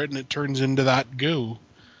liquid over it, and it turns into that goo.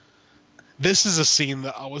 This is a scene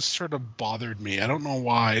that always sort of bothered me. I don't know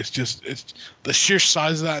why. It's the sheer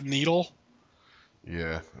size of that needle.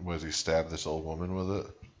 Yeah, was he stabbed this old woman with it?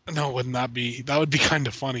 No, wouldn't that be? That would be kind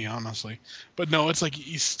of funny, honestly. But no, it's like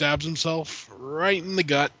he stabs himself right in the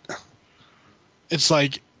gut. It's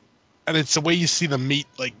like, and it's the way you see the meat,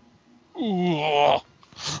 like, ooh.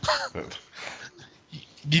 But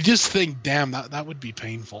You just think, damn, that would be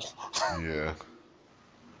painful. yeah,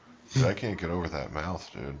 dude, I can't get over that mouth,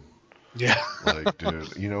 dude. Yeah. Like,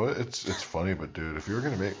 dude, you know it's funny, but dude, if you were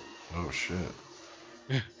gonna make, oh shit,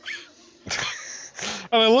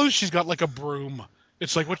 And I love she's got like a broom.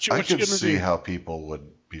 It's like, I what you could gonna see do? how people would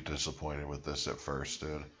be disappointed with this at first,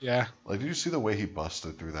 dude. Yeah. Like, did you see the way he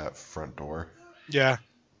busted through that front door? Yeah.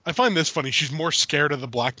 I find this funny. She's more scared of the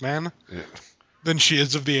black man Yeah. than she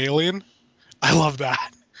is of the alien. I love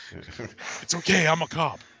that. It's okay, I'm a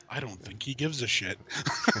cop. I don't think he gives a shit.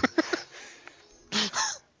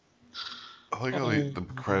 I like how Oh. the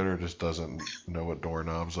predator just doesn't know what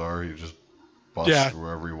doorknobs are. He just busts Yeah.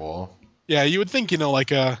 through every wall. Yeah, you would think, an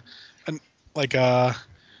like a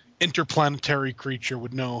interplanetary creature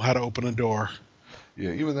would know how to open a door.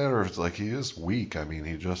 Yeah, even that, or it's like he is weak. I mean,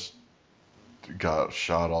 he just got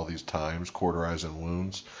shot all these times, cauterizing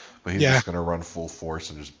wounds, but he's Yeah. just gonna run full force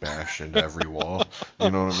and just bash into every wall.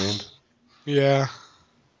 You know what I mean? Yeah.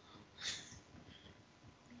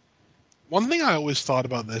 One thing I always thought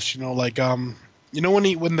about this, like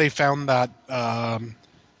when they found that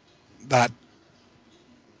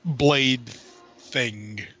blade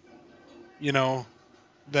thing, you know,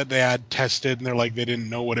 that they had tested and they're like they didn't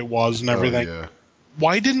know what it was and Oh everything. yeah,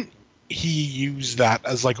 Why didn't he use that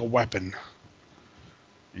as like a weapon?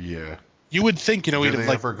 yeah. You would think, he'd Did have they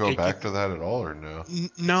like ever go taken. back to that at all, or no?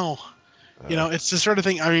 No, Uh, it's the sort of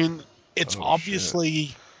thing. I mean, it's oh shit,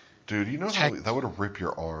 obviously dude. You know tech. how that would rip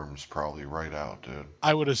your arms probably right out, dude.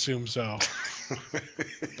 I would assume so. Yeah,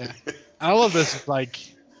 and I love this. It's like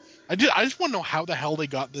I just want to know how the hell they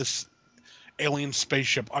got this alien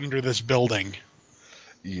spaceship under this building.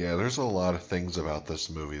 Yeah, there's a lot of things about this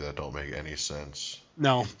movie that don't make any sense.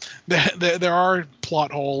 No, there are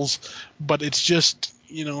plot holes, but it's just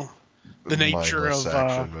the nature Mindless of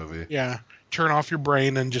action movie. yeah, turn off your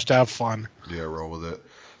brain and just have fun. Yeah, roll with it.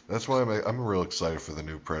 That's why I'm real excited for the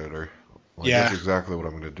new Predator. Like that's Yeah, exactly what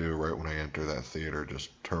I'm gonna do right when I enter that theater. Just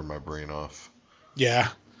turn my brain off. yeah,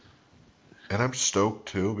 And I'm stoked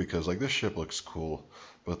too because like this ship looks cool,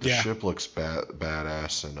 but the yeah, ship looks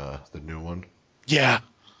badass in the new one. yeah,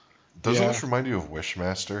 Doesn't yeah. this remind you of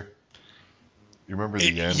Wishmaster? You remember the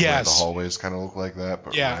end where the Yes, hallways kind of look like that,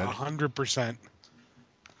 but yeah, red? 100%.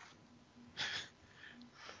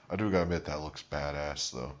 I do gotta admit that looks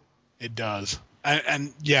badass though. It does,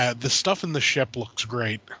 and yeah, the stuff in the ship looks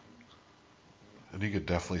great. And you could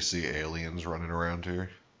definitely see aliens running around here.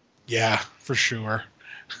 Yeah, for sure.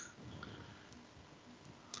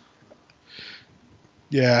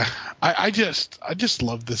 Yeah, I just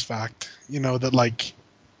love this fact, that like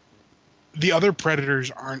the other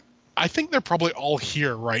predators aren't. I think they're probably all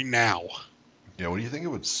here right now. Yeah, what do you think it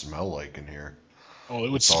would smell like in here? Oh, it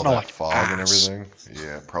would With all smell that like fog and ass. everything?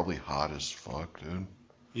 Yeah, probably hot as fuck, dude.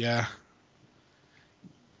 Yeah.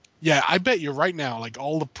 Yeah, I bet you right now, like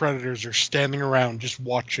all the predators are standing around just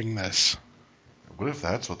watching this. What if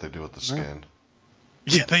that's what they do with the Yeah, skin?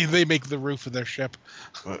 yeah, they make the roof of their ship.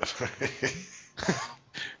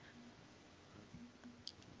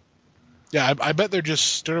 Yeah, I bet they're just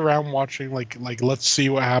stood around watching, like let's see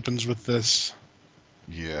what happens with this,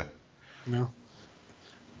 Yeah. you know.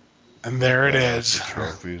 And there it The is.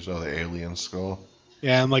 trophies. Oh, the alien skull.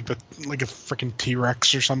 Yeah, and like a freaking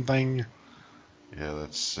T-Rex or something. Yeah,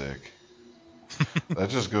 that's sick. That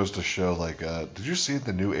just goes to show, like, did you see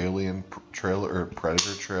the new Alien trailer or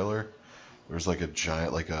Predator trailer? There's like a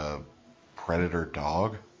giant, like a predator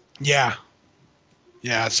dog. Yeah,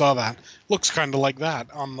 yeah, I saw that. Looks kind of like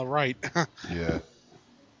that on the right. Yeah, it's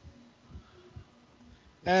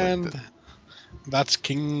like And That's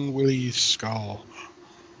King Willie's skull.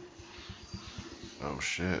 Oh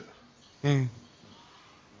shit. Hmm.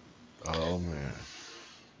 Oh man.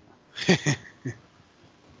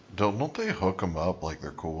 Don't they hook them up like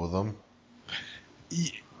they're cool with them?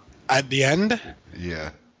 At the end,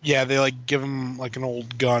 Yeah. yeah, they like give him like an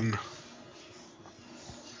old gun.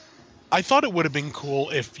 I thought it would have been cool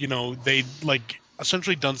if they'd like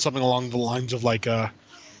essentially done something along the lines of like you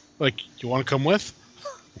want to come with,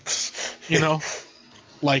 you know,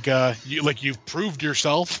 you've proved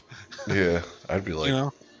yourself, Yeah. I'd be you like,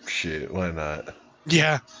 know. shit, why not?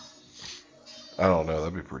 Yeah, I don't know.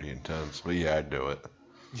 That'd be pretty intense. But yeah, I'd do it.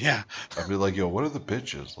 yeah. I'd be like, yo, what are the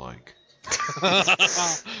bitches like?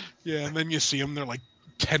 Yeah, and then you see them, they're like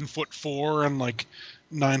 10'4" and like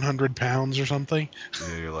 900 pounds or something.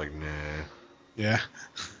 Yeah, you're like, nah. Yeah,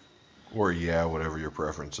 Or yeah, whatever your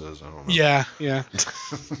preference is. I don't know. yeah, yeah,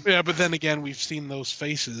 yeah. But then again, we've seen those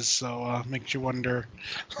faces, so Yeah. makes you wonder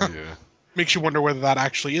whether that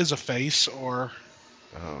actually is a face or.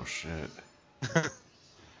 Oh shit.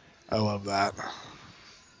 I love that.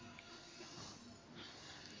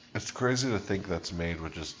 It's crazy to think that's made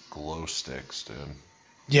with just glow sticks, dude.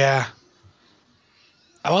 Yeah,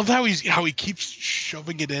 I love how he keeps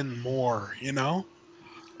shoving it in more. I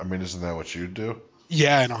mean, isn't that what you'd do?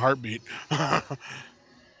 Yeah, in a heartbeat. Like,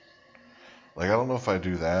 I don't know if I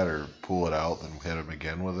do that or pull it out then hit him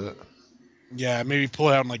again with it. Yeah, maybe pull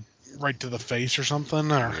it out and like right to the face or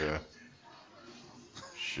something. Or Yeah.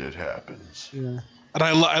 Shit happens. yeah, and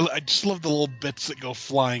I just love the little bits that go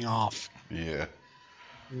flying off. Yeah.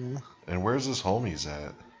 Yeah. And where's his homies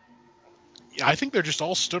at? Yeah, I think they're just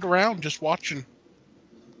all stood around just watching.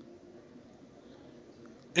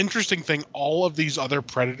 Interesting thing, all of these other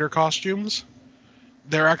Predator costumes,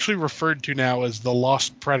 they're actually referred to now as the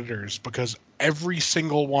Lost Predators because every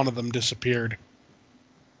single one of them disappeared.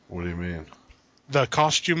 What do you mean? The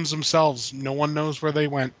costumes themselves, no one knows where they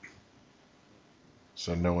went.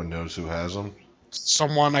 So no one knows who has them?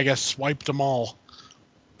 Someone, I guess, swiped them all.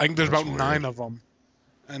 I think there's That's about weird. nine of them,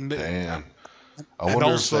 and Damn. and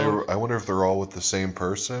also I wonder if they're all with the same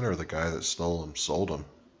person or the guy that stole them sold them.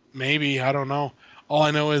 maybe I don't know. All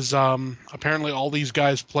I know is apparently all these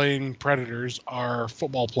guys playing Predators are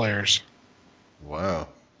football players. Wow.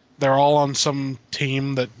 They're all on some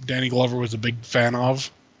team that Danny Glover was a big fan of.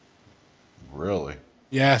 Really?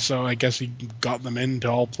 Yeah, so I guess he got them in to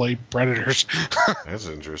all play Predators. That's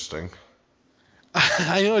interesting.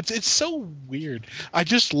 I know it's so weird. I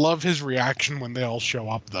just love his reaction when they all show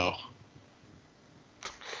up, though.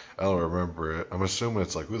 I don't remember it. I'm assuming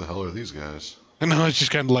it's like, who the hell are these guys? I know it's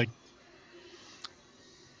just kind of like,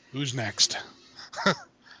 who's next?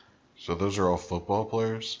 So those are all football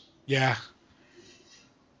players? Yeah,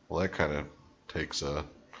 Well, that kind of takes the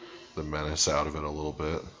menace out of it a little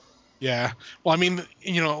bit. yeah. Well, I mean,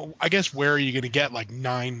 I guess where are you going to get like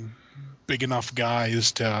nine big enough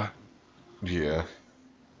guys to? Yeah.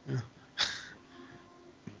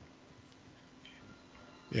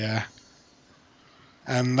 Yeah,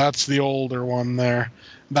 and that's the older one there.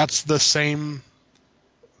 That's the same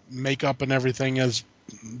makeup and everything as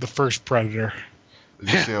the first Predator.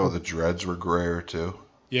 Did you see how the dreads were grayer too?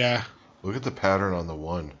 Yeah, Look at the pattern on the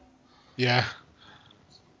one. yeah,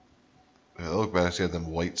 Yeah, look back, he had them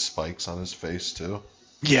white spikes on his face too.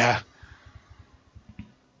 yeah,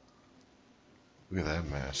 Look at that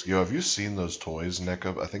mask. Yo, have you seen those toys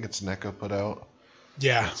NECA? I think it's NECA put out.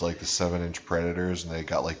 yeah, It's like the 7-inch Predators, and they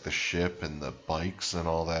got like the ship and the bikes and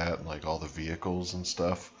all that, and like all the vehicles and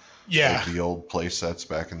stuff. Like yeah, the old play sets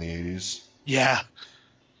back in the 80s. yeah.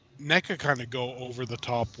 NECA kind of go over the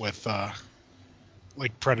top with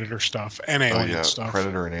like Predator stuff and Oh Alien yeah, stuff.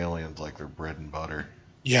 Predator and Aliens like their bread and butter.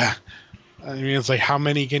 Yeah, I mean it's like how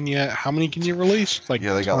many can you release? Like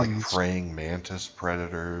Yeah, they got like tons. praying mantis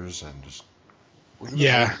predators and just look at that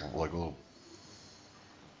Yeah, little like little.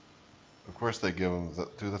 Of course they give them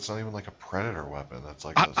dude. That's not even like a predator weapon. That's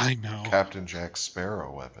like a I know. Captain Jack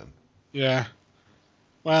Sparrow weapon. Yeah.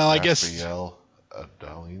 Well, I guess. Raphael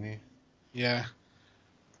Adalini. Yeah.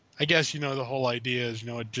 I guess the whole idea is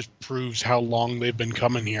it just proves how long they've been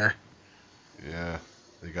coming here. Yeah,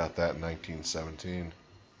 they got that in 1917.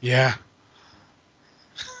 Yeah.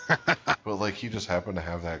 But like he just happened to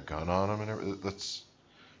have that gun on him and everything. That's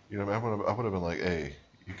I would have been like, hey,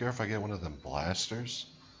 you care if I get one of them blasters?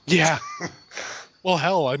 Yeah. Well,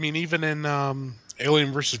 hell, I mean, even in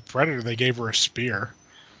Alien versus Predator, they gave her a spear.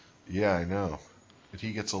 Yeah, I know. But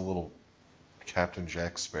he gets a little Captain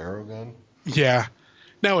Jack Sparrow gun. Yeah.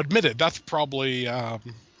 Now, admit it, that's probably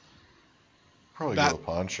Probably go that. to the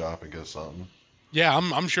pawn shop and get something. Yeah,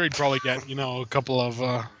 I'm sure he'd probably get a couple of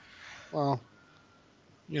well,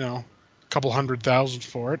 couple 100,000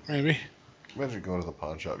 for it, maybe. Imagine going to the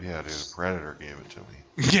pawn shop. Yeah, dude, a Predator gave it to me.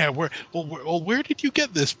 Yeah, where did you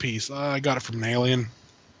get this piece? I got it from an Alien.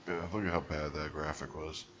 Yeah, look at how bad that graphic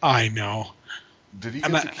was. I know. Did he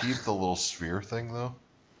And get to keep the little sphere thing though,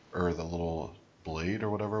 or the little blade or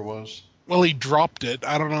whatever it was? well, he dropped it.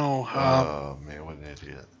 I don't know. Oh man, what an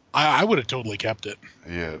idiot! I would have totally kept it.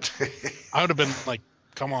 Yeah, I would have been like,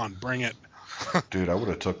 come on, bring it. dude, I would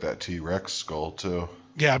have took that T-Rex skull too.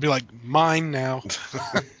 Yeah, I'd be like, mine now.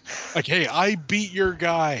 Like, hey, I beat your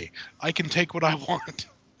guy. I can take what I want.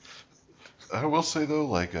 I will say though,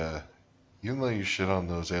 like, even though you shit on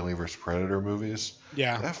those Alien vs Predator movies,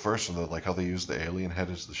 Yeah. that first one, like how they used the alien head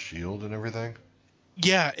as the shield and everything,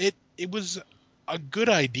 Yeah, it was a good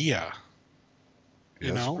idea, yeah,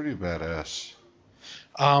 you that's know? pretty badass.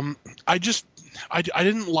 Um, I just, I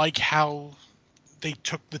didn't like how they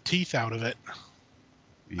took the teeth out of it,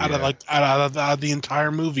 Yeah, out of the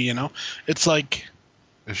entire movie, you know? It's like,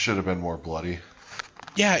 it should have been more bloody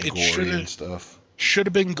yeah, and it gory and stuff. should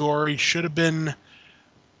have been gory, should have been,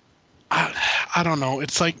 I don't know.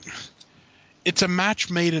 It's like, it's a match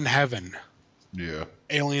made in heaven. Yeah,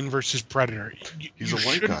 Alien versus Predator. he's You a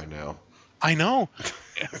white shouldn't. guy now. I know.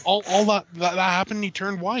 All that happened. He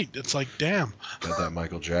turned white. It's like, damn. Got that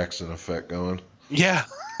Michael Jackson effect going. Yeah.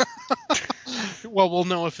 Well, we'll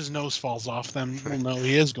know if his nose falls off. Then we'll know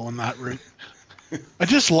he is going that route. I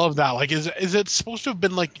just love that. Like, is it supposed to have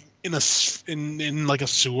been like in like a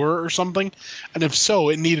sewer or something? And if so,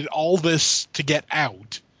 it needed all this to get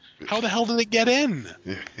out. How the hell did it get in?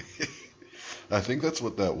 I think that's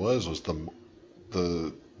what that was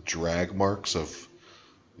the drag marks of,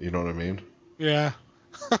 you know what I mean? Yeah.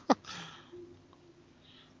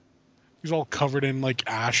 He's all covered in like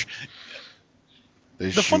ash. They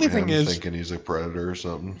The funny shoot thing him is, thinking he's a predator or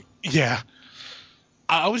something. yeah,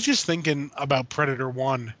 I was just thinking about Predator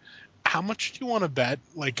 1. How much do you want to bet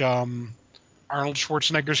like Arnold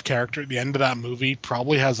Schwarzenegger's character at the end of that movie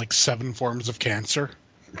probably has like 7 forms of cancer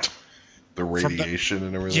The from the radiation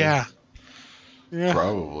and everything. Yeah. Yeah.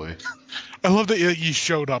 Probably. I love that he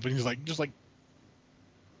showed up and he's like just like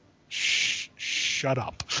shut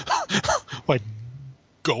up. Like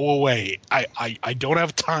go away. I don't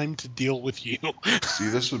have time to deal with you. See,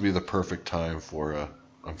 this would be the perfect time for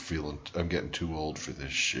I'm getting too old for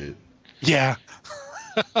this shit. Yeah.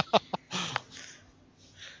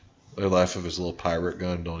 I laugh if his little pirate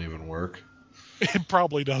gun don't even work. It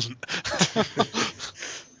probably doesn't.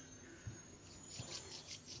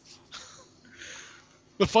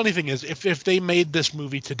 The funny thing is if they made this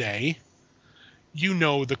movie today, you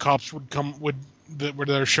know the cops would come would where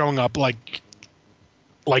they're showing up like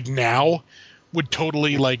now would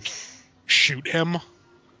totally like shoot him.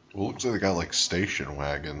 Well, looks like they got like station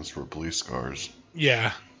wagons for police cars.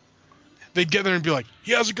 Yeah. They'd get there and be like,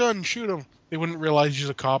 he has a gun, shoot him. They wouldn't realize he's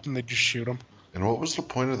a cop and they'd just shoot him. And what was the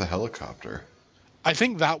point of the helicopter? I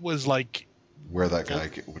think that was like, Where that guy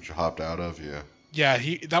which hopped out of? Yeah.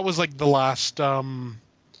 yeah, that was like the last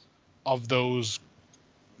of those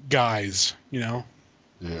guys, you know,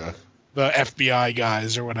 Yeah. the FBI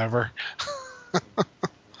guys or whatever.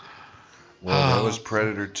 Well, that was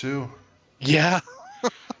Predator 2. Yeah.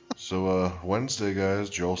 So, Wednesday, guys,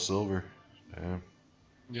 Joel Silver. Yeah.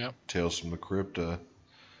 Yep. Tales from the Crypt,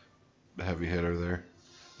 heavy hitter there.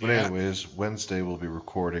 But Yeah. anyways, Wednesday we'll be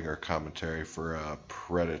recording our commentary for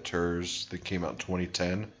Predators that came out in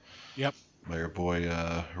 2010 Yep. by our boy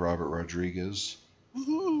Robert Rodriguez.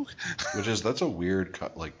 Woo. That's a weird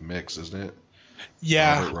like mix, isn't it?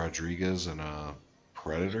 Yeah. Robert Rodriguez and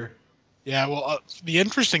Predator. Yeah. Well, the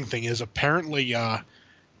interesting thing is apparently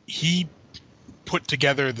he put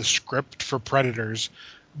together the script for Predators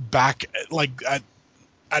back like at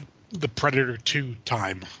the Predator 2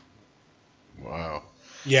 time. Wow.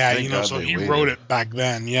 Yeah, Thank God so they he wrote waited. it back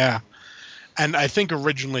then, yeah. And I think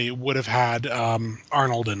originally it would have had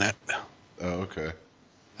Arnold in it. Oh, okay.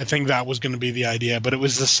 I think that was going to be the idea, but it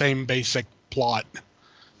was the same basic plot.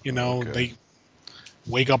 Oh, okay. They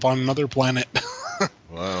wake up on another planet.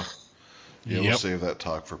 Wow. Yeah, we'll Yep. save that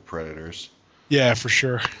talk for Predators. Yeah, for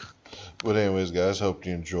sure. But anyways, guys, hope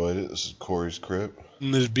you enjoyed it. This is Corey's Crypt.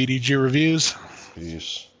 And there's BDG Reviews.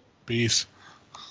 Peace. Peace.